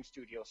recording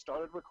studio,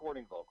 started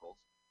recording vocals,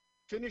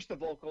 finished the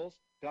vocals,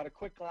 got a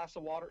quick glass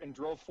of water, and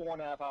drove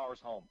 4.5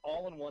 hours home,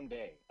 all in one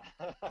day.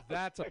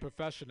 That's a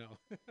professional.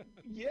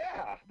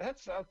 Yeah,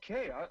 that's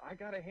okay. I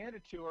got to hand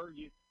it to her.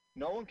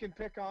 No one can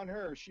pick on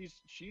her.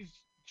 She's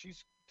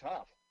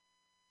tough.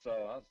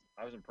 So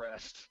I was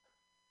impressed,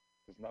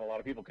 because not a lot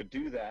of people could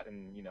do that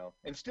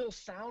and still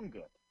sound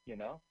good,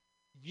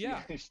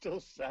 Yeah. She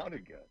still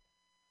sounded good.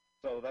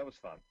 So that was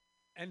fun.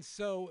 And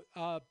so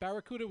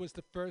Barracuda was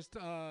the first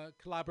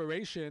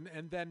collaboration,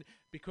 and then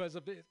because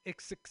of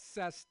its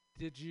success,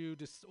 did you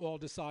just all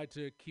decide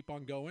to keep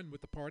on going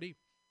with the party?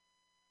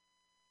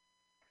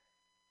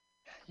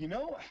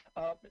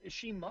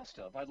 She must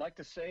have. I'd like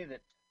to say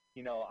that,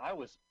 I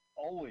was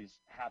always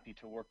happy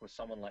to work with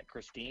someone like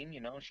Christine.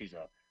 She's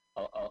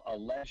a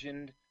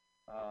legend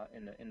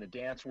in the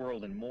dance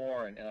world and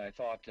more. And I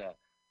thought,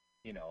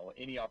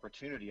 any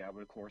opportunity I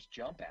would, of course,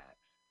 jump at.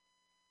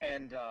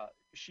 And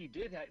she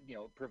did,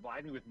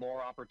 provide me with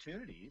more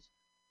opportunities.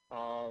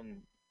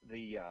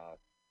 The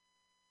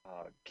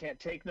Can't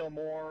Take No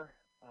More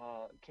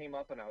came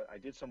up, and I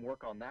did some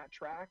work on that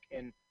track.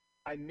 And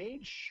I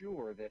made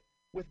sure that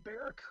with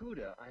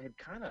Barracuda, I had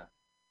kind of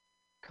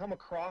come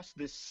across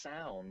this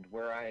sound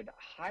where I had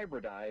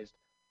hybridized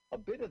a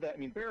bit of that. I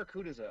mean,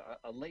 Barracuda is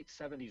a late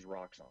 70s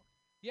rock song.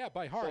 Yeah,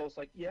 by heart. So it's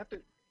like you have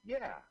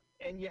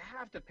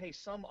to pay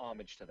some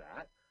homage to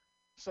that.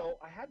 So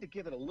I had to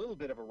give it a little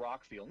bit of a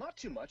rock feel, not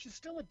too much. It's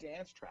still a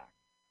dance track,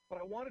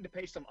 but I wanted to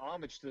pay some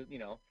homage to,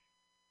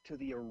 to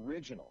the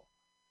original.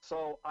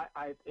 So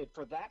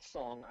for that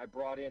song, I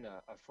brought in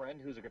a friend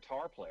who's a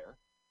guitar player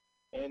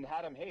and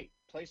had him, hey,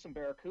 play some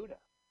Barracuda.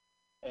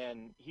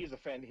 And he's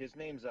his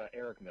name's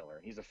Eric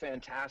Miller. He's a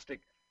fantastic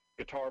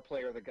guitar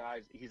player.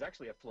 He's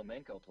actually a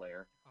flamenco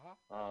player.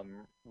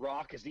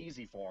 Rock is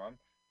easy for him.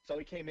 So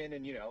he came in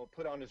and,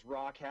 put on his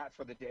rock hat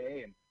for the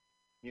day and,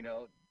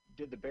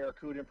 did the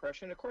Barracuda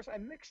impression. Of course, I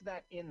mixed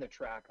that in the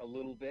track a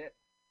little bit,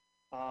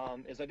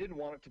 as I didn't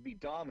want it to be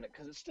dominant,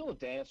 because it's still a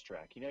dance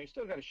track. You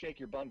still got to shake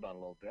your bun a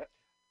little bit.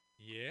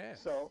 Yeah.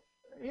 So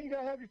you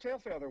got to have your tail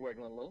feather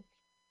wiggling a little.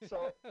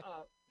 So,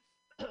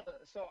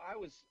 so I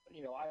was,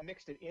 I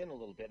mixed it in a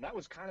little bit, and that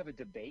was kind of a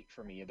debate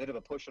for me, a bit of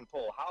a push and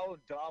pull. How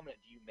dominant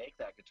do you make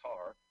that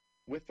guitar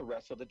with the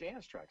rest of the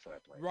dance tracks that I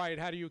played? Right.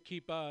 How do you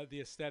keep the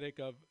aesthetic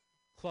of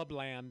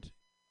Clubland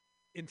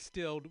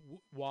instilled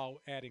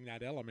while adding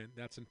that element?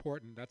 That's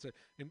important. That's an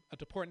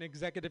important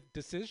executive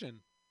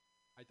decision.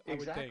 I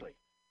would think.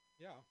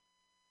 Yeah.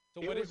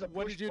 So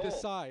what did you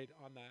decide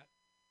on that?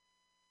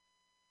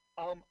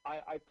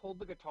 I pulled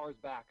the guitars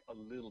back a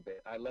little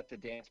bit. I let the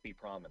dance be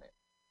prominent.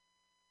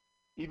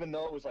 Even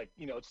though it was like,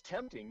 it's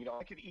tempting,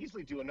 I could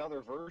easily do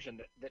another version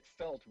that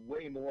felt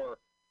way more,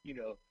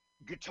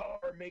 guitar,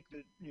 make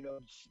the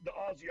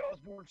Ozzy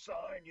Osbourne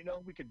sign,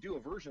 we could do a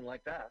version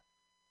like that.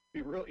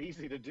 Be real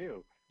easy to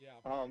do.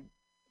 Yeah.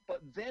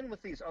 But then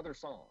with these other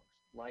songs,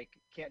 like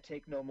Can't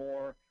Take No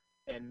More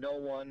and No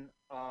One,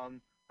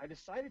 I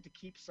decided to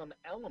keep some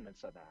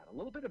elements of that, a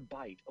little bit of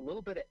bite, a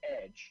little bit of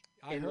edge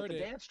in the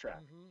dance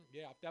track. Mm-hmm.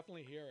 Yeah,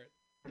 definitely hear it.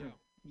 Yeah.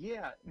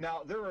 Yeah.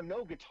 Now, there are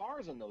no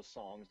guitars in those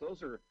songs.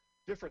 Those are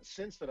different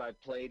synths that I've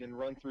played and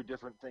run through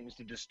different things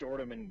to distort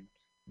them and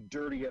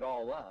dirty it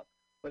all up.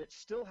 But it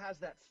still has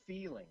that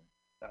feeling,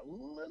 that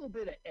little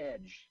bit of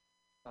edge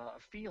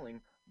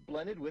feeling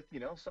blended with,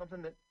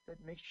 something that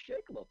makes you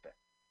shake a little bit,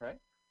 right?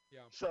 Yeah.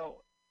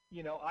 So,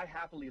 I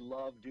happily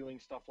love doing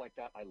stuff like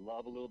that. I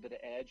love a little bit of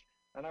edge.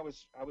 And I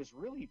was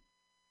really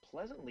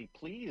pleasantly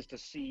pleased to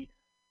see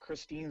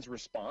Christine's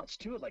response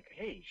to it. Like,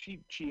 hey,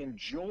 she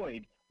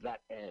enjoyed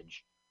that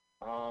edge.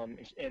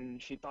 And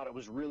she thought it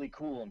was really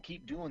cool, and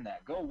keep doing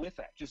that. Go with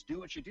that. Just do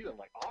what you do. I'm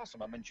like,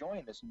 awesome. I'm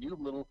enjoying this new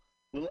little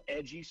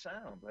edgy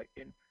sound. Like,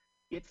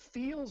 it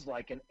feels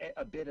like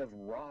a bit of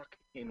rock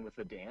in with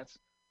the dance,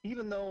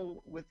 even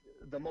though with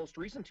the most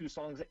recent two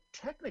songs, it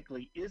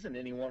technically isn't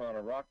anyone on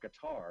a rock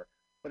guitar,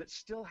 but it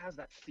still has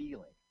that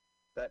feeling,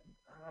 that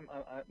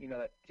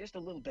that just a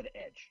little bit of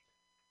edge,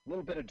 a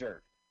little bit of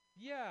dirt.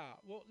 Yeah.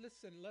 Well,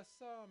 listen. Let's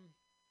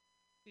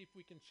see if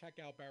we can check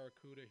out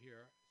Barracuda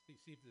here.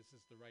 See if this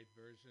is the right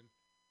version.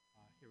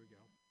 Here we go.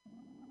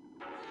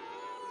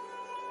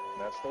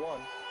 That's the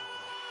one.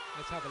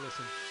 Let's have a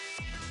listen.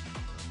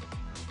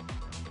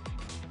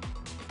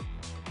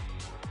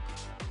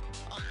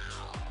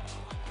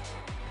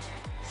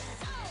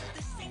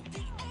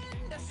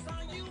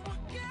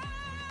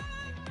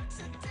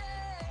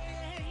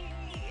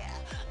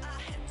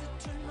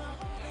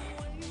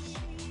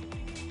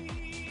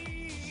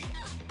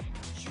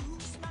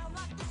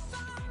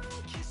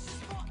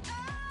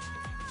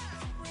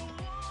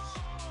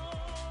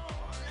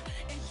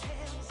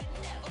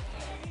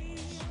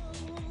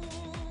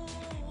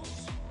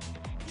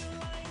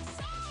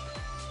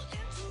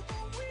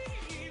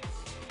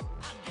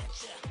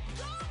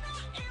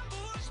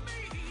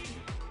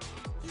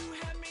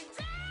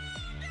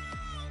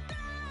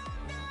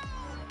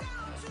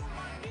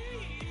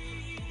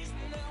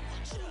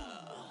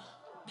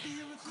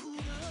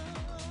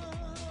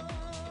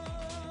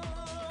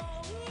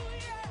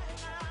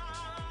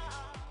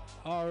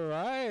 All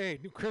right.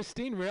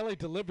 Christine really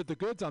delivered the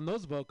goods on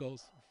those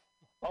vocals.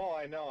 Oh,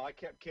 I know. I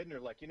kept kidding her,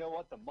 like, you know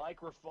what? The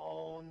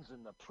microphones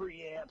and the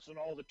preamps and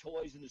all the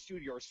toys in the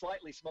studio are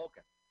slightly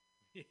smoking.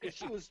 Because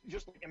she was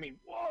just, I mean,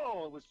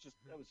 whoa!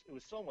 It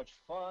was so much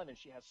fun, and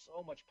she has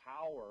so much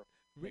power.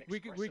 We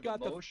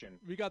got emotion.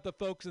 we got the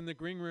folks in the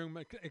green room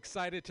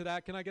excited to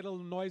that. Can I get a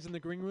little noise in the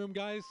green room,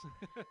 guys?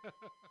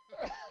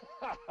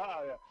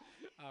 Yeah.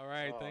 All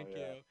right, thank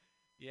you.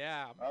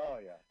 Yeah. Oh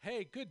yeah.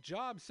 Hey, good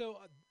job. So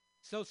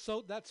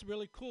that's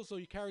really cool. So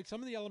you carried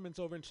some of the elements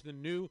over into the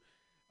new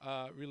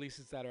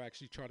releases that are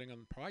actually charting on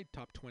the Pride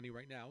Top 20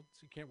 right now.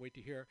 So you can't wait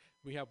to hear.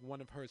 We have one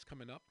of hers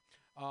coming up.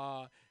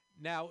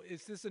 Now,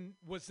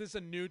 was this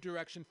a new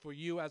direction for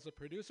you as a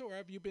producer, or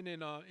have you been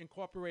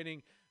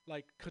incorporating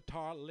like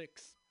guitar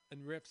licks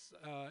and riffs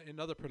in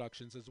other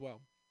productions as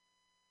well?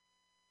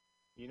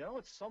 You know,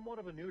 it's somewhat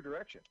of a new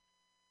direction.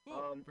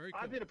 Very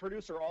cool. I've been a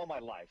producer all my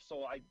life,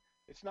 so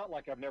it's not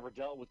like I've never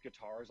dealt with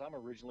guitars. I'm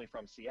originally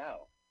from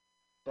Seattle,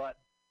 but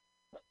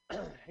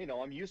you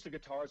know, I'm used to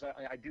guitars.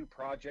 I do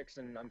projects,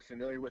 and I'm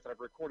familiar with it. I've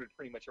recorded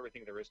pretty much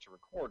everything there is to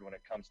record when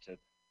it comes to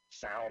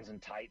sounds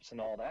and types and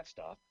all that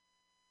stuff.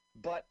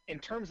 But in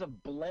terms of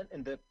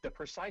and the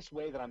precise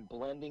way that I'm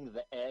blending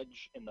the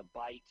edge and the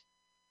bite,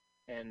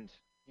 and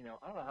you know,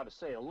 I don't know how to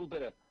say it, a little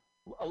bit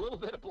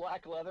of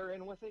black leather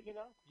in with it, you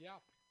know. Yeah.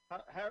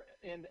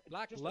 And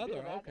black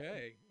leather,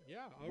 okay.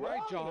 Yeah, all well,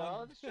 right, John. You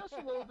know, it's just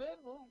a little bit.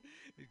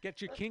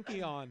 Get you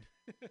kinky on.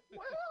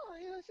 Well,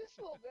 you know, it's just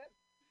a little bit.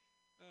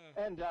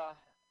 And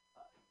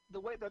the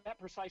way that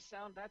precise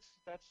sound,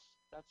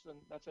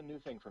 that's a new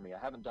thing for me. I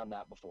haven't done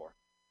that before.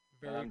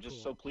 Very and I'm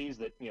just so pleased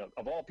that, you know,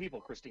 of all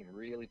people, Christine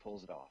really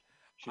pulls it off.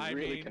 She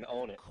really can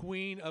own it.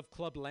 Queen of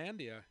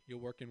Clublandia you're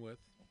working with.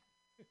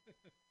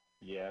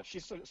 Yeah,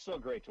 she's so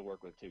great to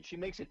work with, too. She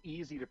makes it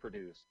easy to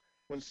produce.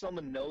 When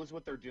someone knows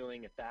what they're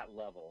doing at that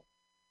level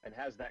and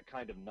has that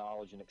kind of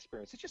knowledge and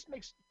experience, it just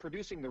makes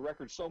producing the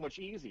record so much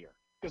easier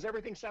because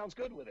everything sounds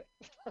good with it.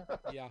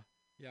 Yeah.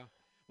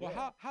 Well,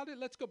 yeah.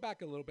 let's go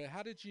back a little bit.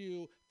 How did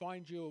you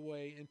find your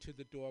way into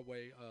the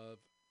doorway of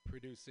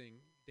producing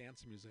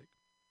dance music?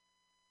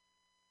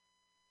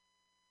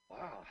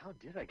 Wow, how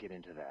did I get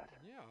into that?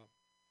 Yeah.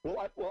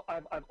 Well,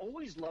 I've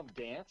always loved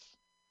dance,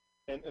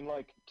 and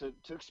like to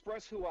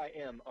express who I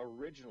am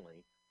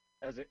originally,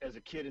 as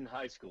a kid in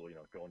high school, you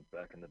know, going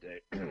back in the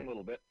day a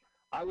little bit,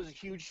 I was a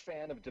huge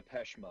fan of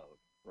Depeche Mode,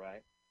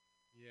 right?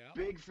 Yeah.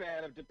 Big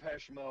fan of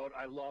Depeche Mode.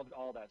 I loved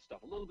all that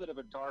stuff. A little bit of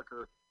a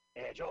darker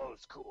edge. Oh,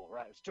 it's cool,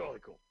 right? It's totally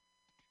cool.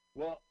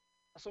 Well,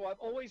 so I've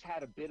always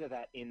had a bit of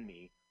that in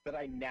me that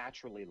I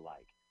naturally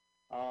like.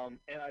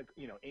 And I,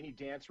 you know, any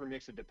dance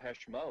remix of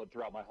Depeche Mode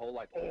throughout my whole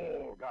life,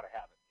 oh, gotta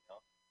have it, you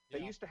know? Yeah.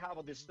 They used to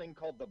have this thing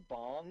called the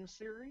Bong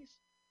series.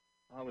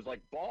 It was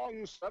like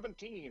Bong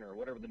 17 or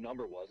whatever the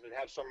number was, and it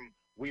had some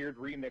weird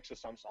remix of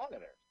some song of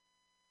theirs.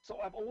 So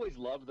I've always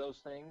loved those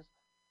things.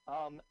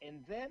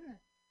 And then,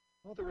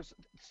 well, there was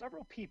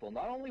several people.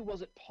 Not only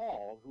was it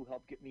Paul who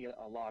helped get me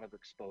a lot of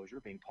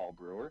exposure, being Paul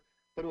Brewer,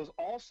 but it was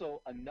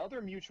also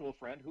another mutual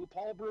friend who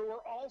Paul Brewer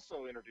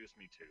also introduced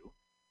me to,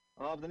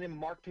 the name of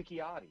Mark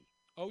Picchiotti.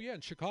 Oh, yeah,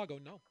 in Chicago,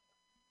 no.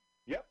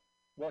 Yep.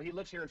 Well, he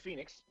lives here in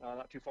Phoenix,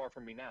 not too far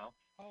from me now.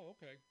 Oh,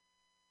 okay.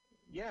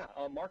 Yeah,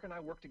 Mark and I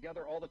work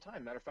together all the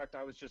time. Matter of fact,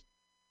 I was just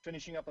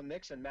finishing up a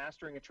mix and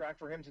mastering a track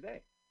for him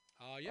today.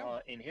 Yeah.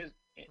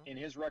 In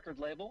his record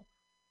label.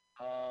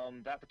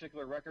 That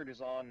particular record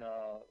is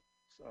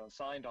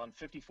signed on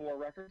 54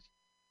 Records.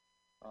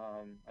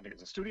 I think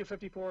it's a Studio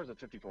 54 or is it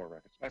 54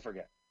 Records? I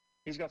forget.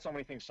 He's got so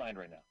many things signed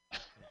right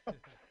now.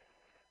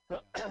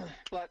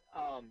 But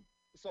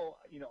so,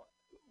 you know,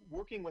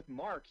 working with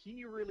Mark,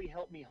 he really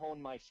helped me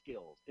hone my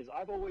skills.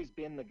 I've always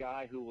been the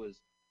guy who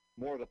was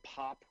more the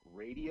pop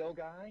radio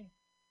guy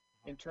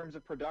in terms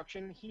of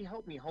production. He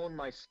helped me hone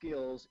my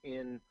skills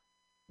in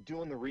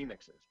doing the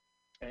remixes.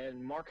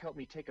 And Mark helped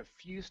me take a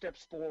few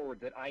steps forward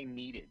that I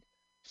needed.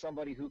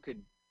 Somebody who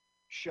could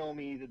show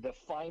me the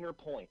finer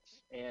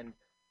points. And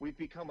we've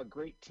become a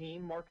great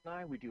team, Mark and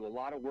I. We do a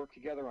lot of work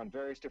together on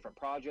various different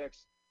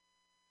projects.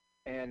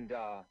 And,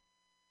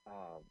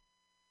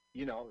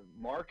 you know,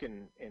 Mark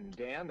and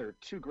Dan, they're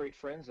two great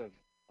friends of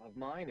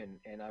mine.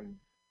 And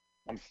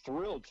I'm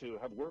thrilled to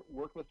have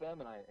worked with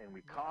them, and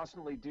we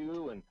constantly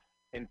do.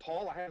 And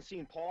Paul, I haven't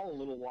seen Paul in a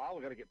little while.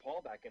 We've got to get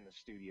Paul back in the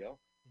studio.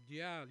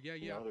 Yeah,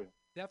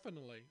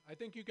 definitely. I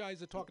think you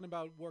guys are talking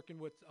about working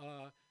with,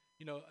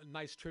 you know, a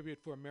nice tribute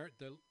for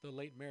the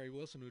late Mary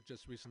Wilson, who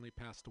just recently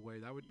passed away.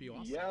 That would be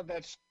awesome. Yeah,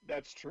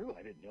 that's true.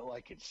 I didn't know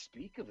I could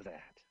speak of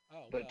that.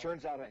 Oh, but it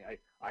turns out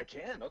I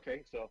can.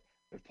 Okay, so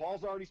if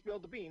Paul's already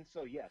spilled the beans,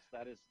 so yes,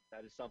 that is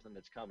something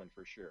that's coming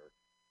for sure.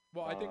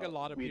 Well, I think a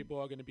lot of people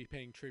are going to be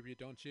paying tribute,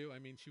 don't you? I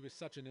mean, she was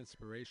such an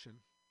inspiration.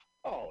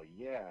 Oh,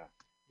 yeah.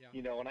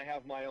 You know, and I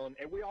have my own,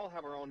 and we all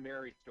have our own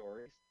Mary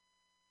stories,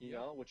 you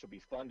know, which will be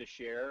fun to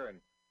share,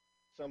 and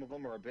some of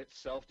them are a bit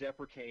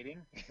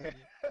self-deprecating.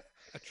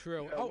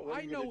 True.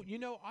 I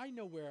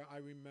know where I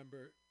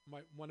remember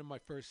one of my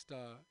first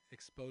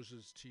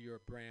exposures to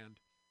your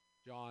brand,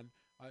 John.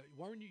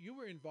 Warren, you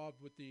were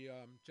involved with the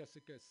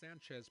Jessica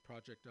Sanchez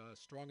project,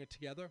 Stronger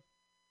Together.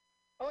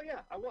 Oh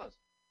yeah, I was.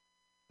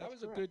 That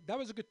was correct. That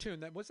was a good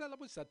tune. Was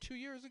that 2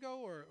 years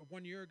ago or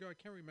 1 year ago? I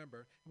can't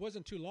remember. It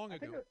wasn't too long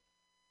ago.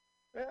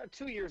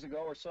 2 years ago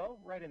or so,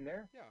 right in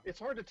there. Yeah. It's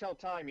hard to tell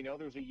time,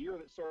 there's a year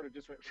that sort of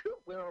just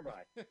went on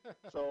by.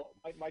 So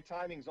my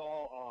timing's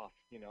all off,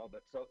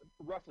 but so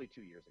roughly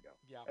 2 years ago.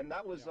 Yeah. And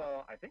that was,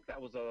 I think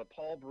that was a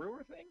Paul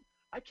Brewer thing.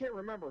 I can't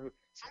remember who.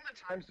 Some of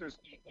the times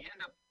you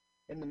end up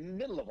in the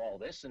middle of all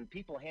this and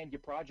people hand you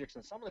projects,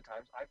 and some of the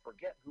times I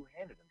forget who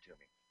handed them to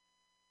me.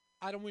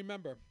 I don't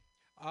remember.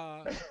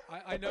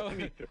 I know.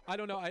 I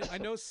don't know. I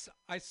know.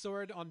 I saw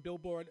it on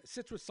Billboard.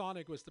 Citrus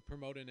Sonic was the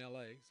promoter in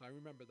L.A., so I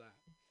remember that.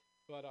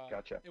 But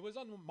gotcha. It was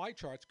on my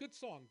charts. Good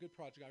song, good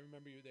project. I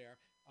remember you there.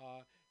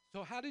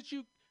 So how did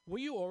you? Were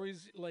you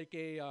always like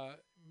a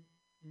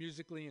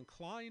musically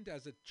inclined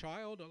as a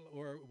child,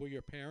 or were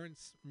your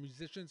parents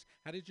musicians?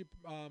 How did you,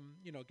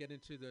 get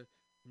into the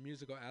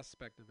musical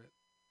aspect of it?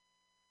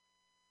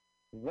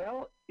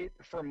 Well,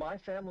 for my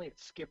family, it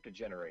skipped a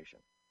generation.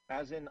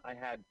 As in, I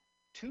had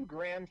two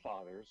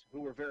grandfathers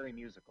who were very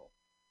musical.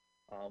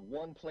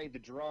 One played the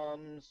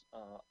drums.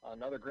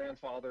 Another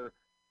grandfather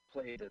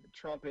played the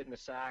trumpet and the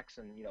sax,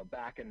 and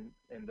back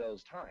in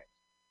those times.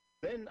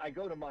 Then I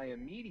go to my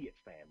immediate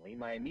family.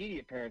 My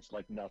immediate parents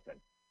like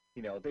nothing.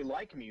 They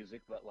like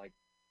music, but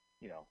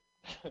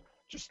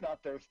just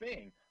not their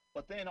thing.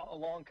 But then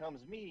along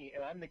comes me,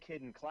 and I'm the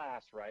kid in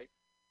class, right,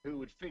 who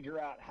would figure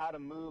out how to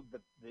move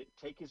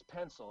take his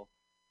pencil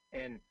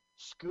and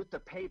scoot the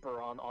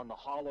paper on the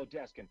hollow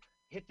desk and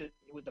hit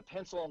with the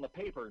pencil on the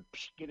paper,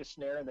 get a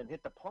snare, and then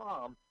hit the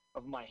palm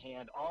of my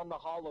hand on the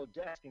hollow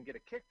desk and get a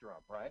kick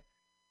drum, right?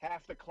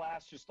 Half the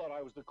class just thought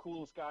I was the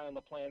coolest guy on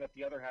the planet.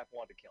 The other half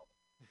wanted to kill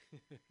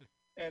me.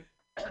 And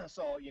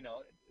so,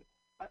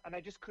 and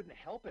I just couldn't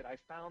help it. I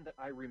found that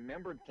I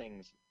remembered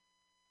things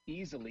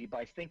easily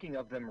by thinking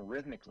of them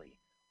rhythmically,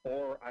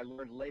 or I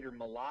learned later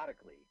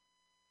melodically.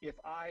 If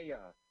I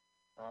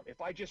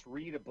just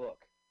read a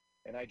book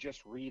and I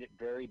just read it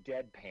very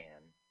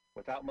deadpan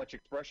without much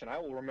expression, I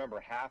will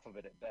remember half of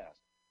it at best.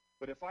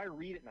 But if I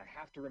read it and I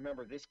have to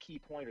remember this key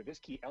point or this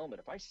key element,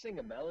 if I sing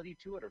a melody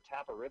to it or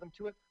tap a rhythm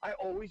to it, I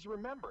always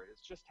remember it.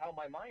 It's just how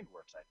my mind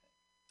works, I think.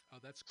 Oh,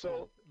 that's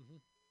cool.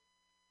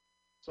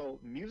 So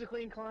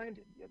musically inclined,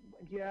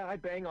 yeah, I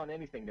bang on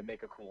anything to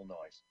make a cool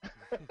noise.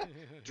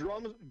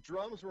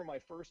 Drums were my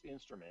first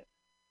instrument,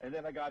 and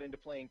then I got into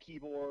playing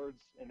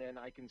keyboards, and then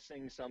I can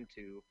sing some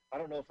too. I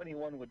don't know if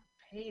anyone would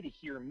pay to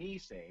hear me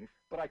sing,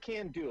 but I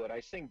can do it.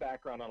 I sing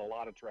background on a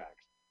lot of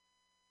tracks.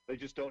 They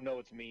just don't know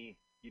it's me.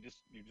 You're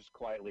just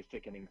quietly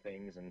thickening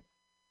things and,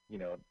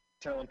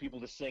 telling people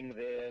to sing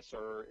this,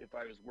 or if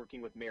I was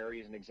working with Mary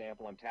as an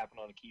example, I'm tapping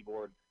on a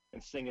keyboard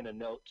and singing a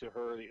note to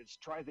her. It's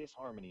try this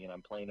harmony, and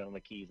I'm playing it on the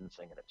keys and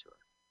singing it to her.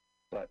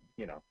 But,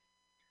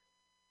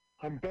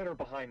 I'm better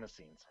behind the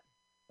scenes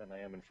than I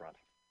am in front.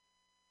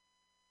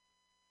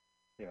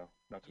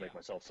 Not to make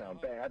myself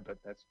sound bad, but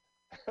that's,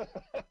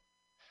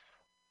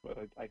 but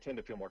I tend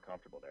to feel more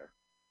comfortable there.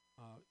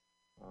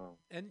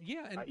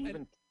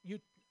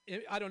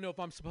 I don't know if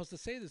I'm supposed to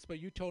say this, but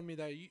you told me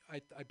that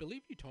I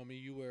believe you told me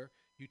you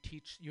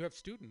have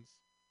students.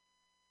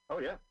 Oh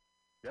yeah.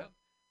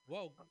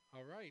 Well,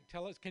 all right.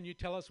 Can you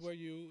tell us where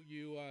you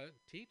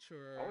teach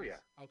or? Oh yeah.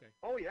 Okay.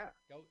 Oh yeah.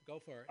 Go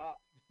for it.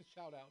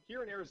 Shout out.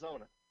 Here in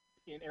Arizona,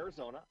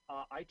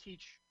 I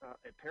teach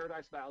at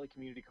Paradise Valley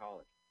Community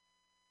College,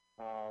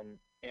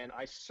 and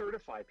I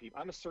certify people.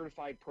 I'm a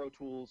certified Pro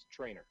Tools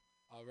trainer.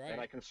 All right.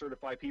 And I can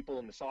certify people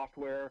in the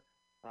software.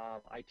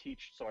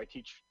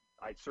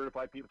 I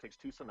certify people. It takes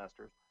 2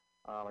 semesters.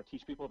 I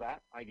teach people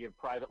that. I give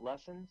private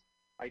lessons.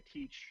 I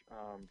teach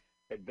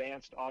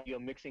advanced audio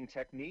mixing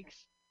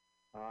techniques,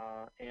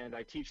 and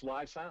I teach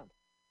live sound.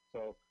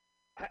 So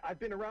I've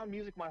been around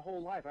music my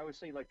whole life. I would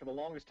say, for the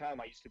longest time,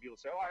 I used to be able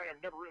to say, "Oh,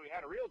 I've never really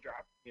had a real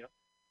job,"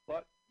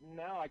 But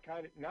now I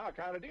kind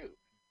of do.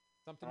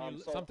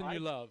 Something you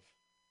love.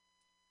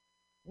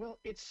 Well,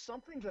 it's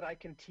something that I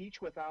can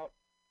teach without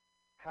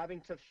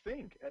having to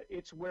think.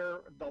 It's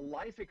where the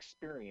life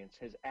experience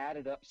has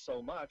added up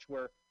so much,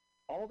 where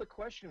all the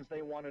questions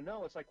they want to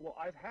know, it's like, well,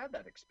 I've had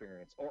that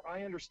experience, or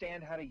I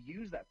understand how to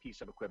use that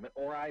piece of equipment,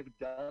 or I've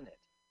done it,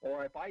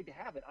 or if I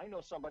haven't, I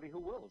know somebody who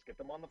will. Let's get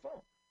them on the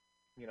phone,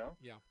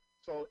 Yeah.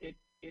 So it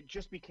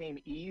just became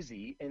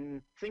easy,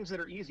 and things that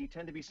are easy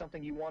tend to be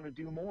something you want to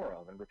do more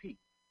of and repeat,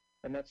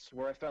 and that's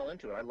where I fell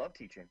into it. I love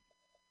teaching.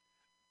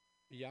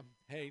 Yeah.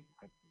 Hey,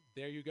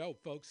 there you go,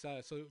 folks.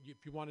 So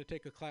if you want to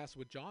take a class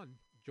with John,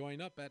 join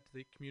up at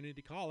the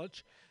community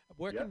college.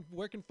 Where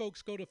can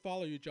folks go to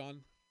follow you,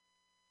 John?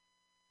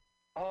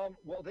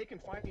 Well, they can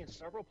find me in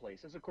several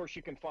places. Of course,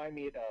 you can find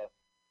me at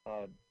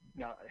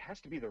now it has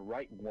to be the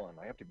right one.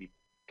 I have to be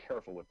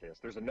careful with this.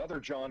 There's another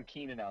John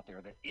Keenan out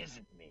there that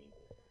isn't me.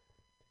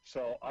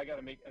 So I got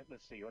to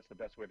let's see, what's the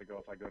best way to go?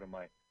 If I go to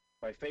my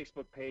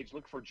Facebook page,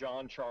 look for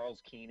John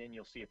Charles Keenan.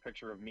 You'll see a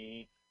picture of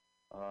me.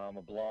 I'm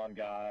a blonde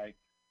guy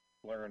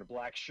wearing a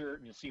black shirt,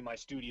 and you'll see my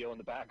studio in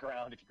the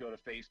background if you go to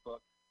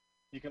Facebook.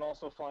 You can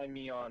also find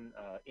me on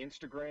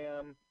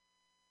Instagram.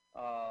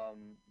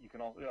 You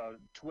can also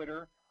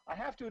Twitter. I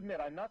have to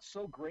admit, I'm not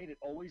so great at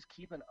always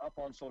keeping up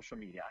on social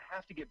media. I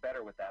have to get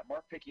better with that.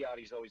 Mark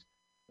Picciotti's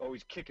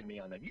always kicking me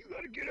on that. You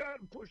got to get out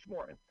and push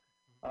more. And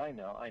I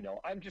know.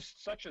 I'm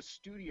just such a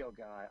studio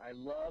guy. I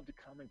love to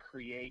come and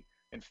create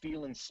and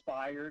feel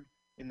inspired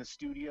in the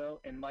studio.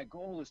 And my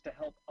goal is to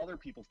help other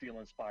people feel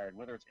inspired,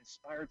 whether it's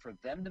inspired for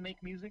them to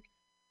make music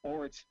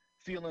or it's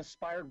feel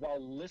inspired while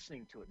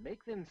listening to it.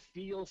 Make them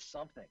feel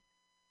something.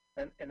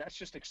 And that's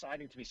just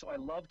exciting to me. So I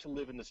love to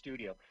live in the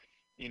studio.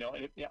 You know,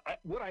 and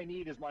what I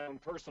need is my own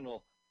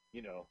personal,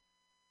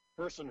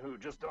 person who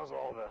just does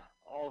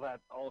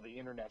all the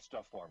internet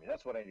stuff for me.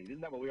 That's what I need.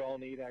 Isn't that what we all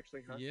need,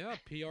 actually? Huh? Yeah,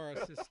 PR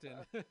assistant.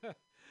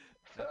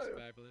 That's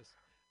fabulous.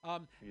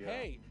 Yeah.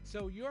 Hey,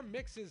 so your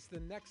mix is the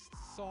next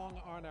song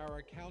on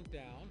our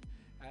countdown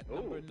at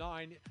number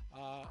 9.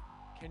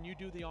 Can you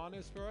do the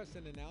honors for us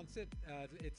and announce it? It's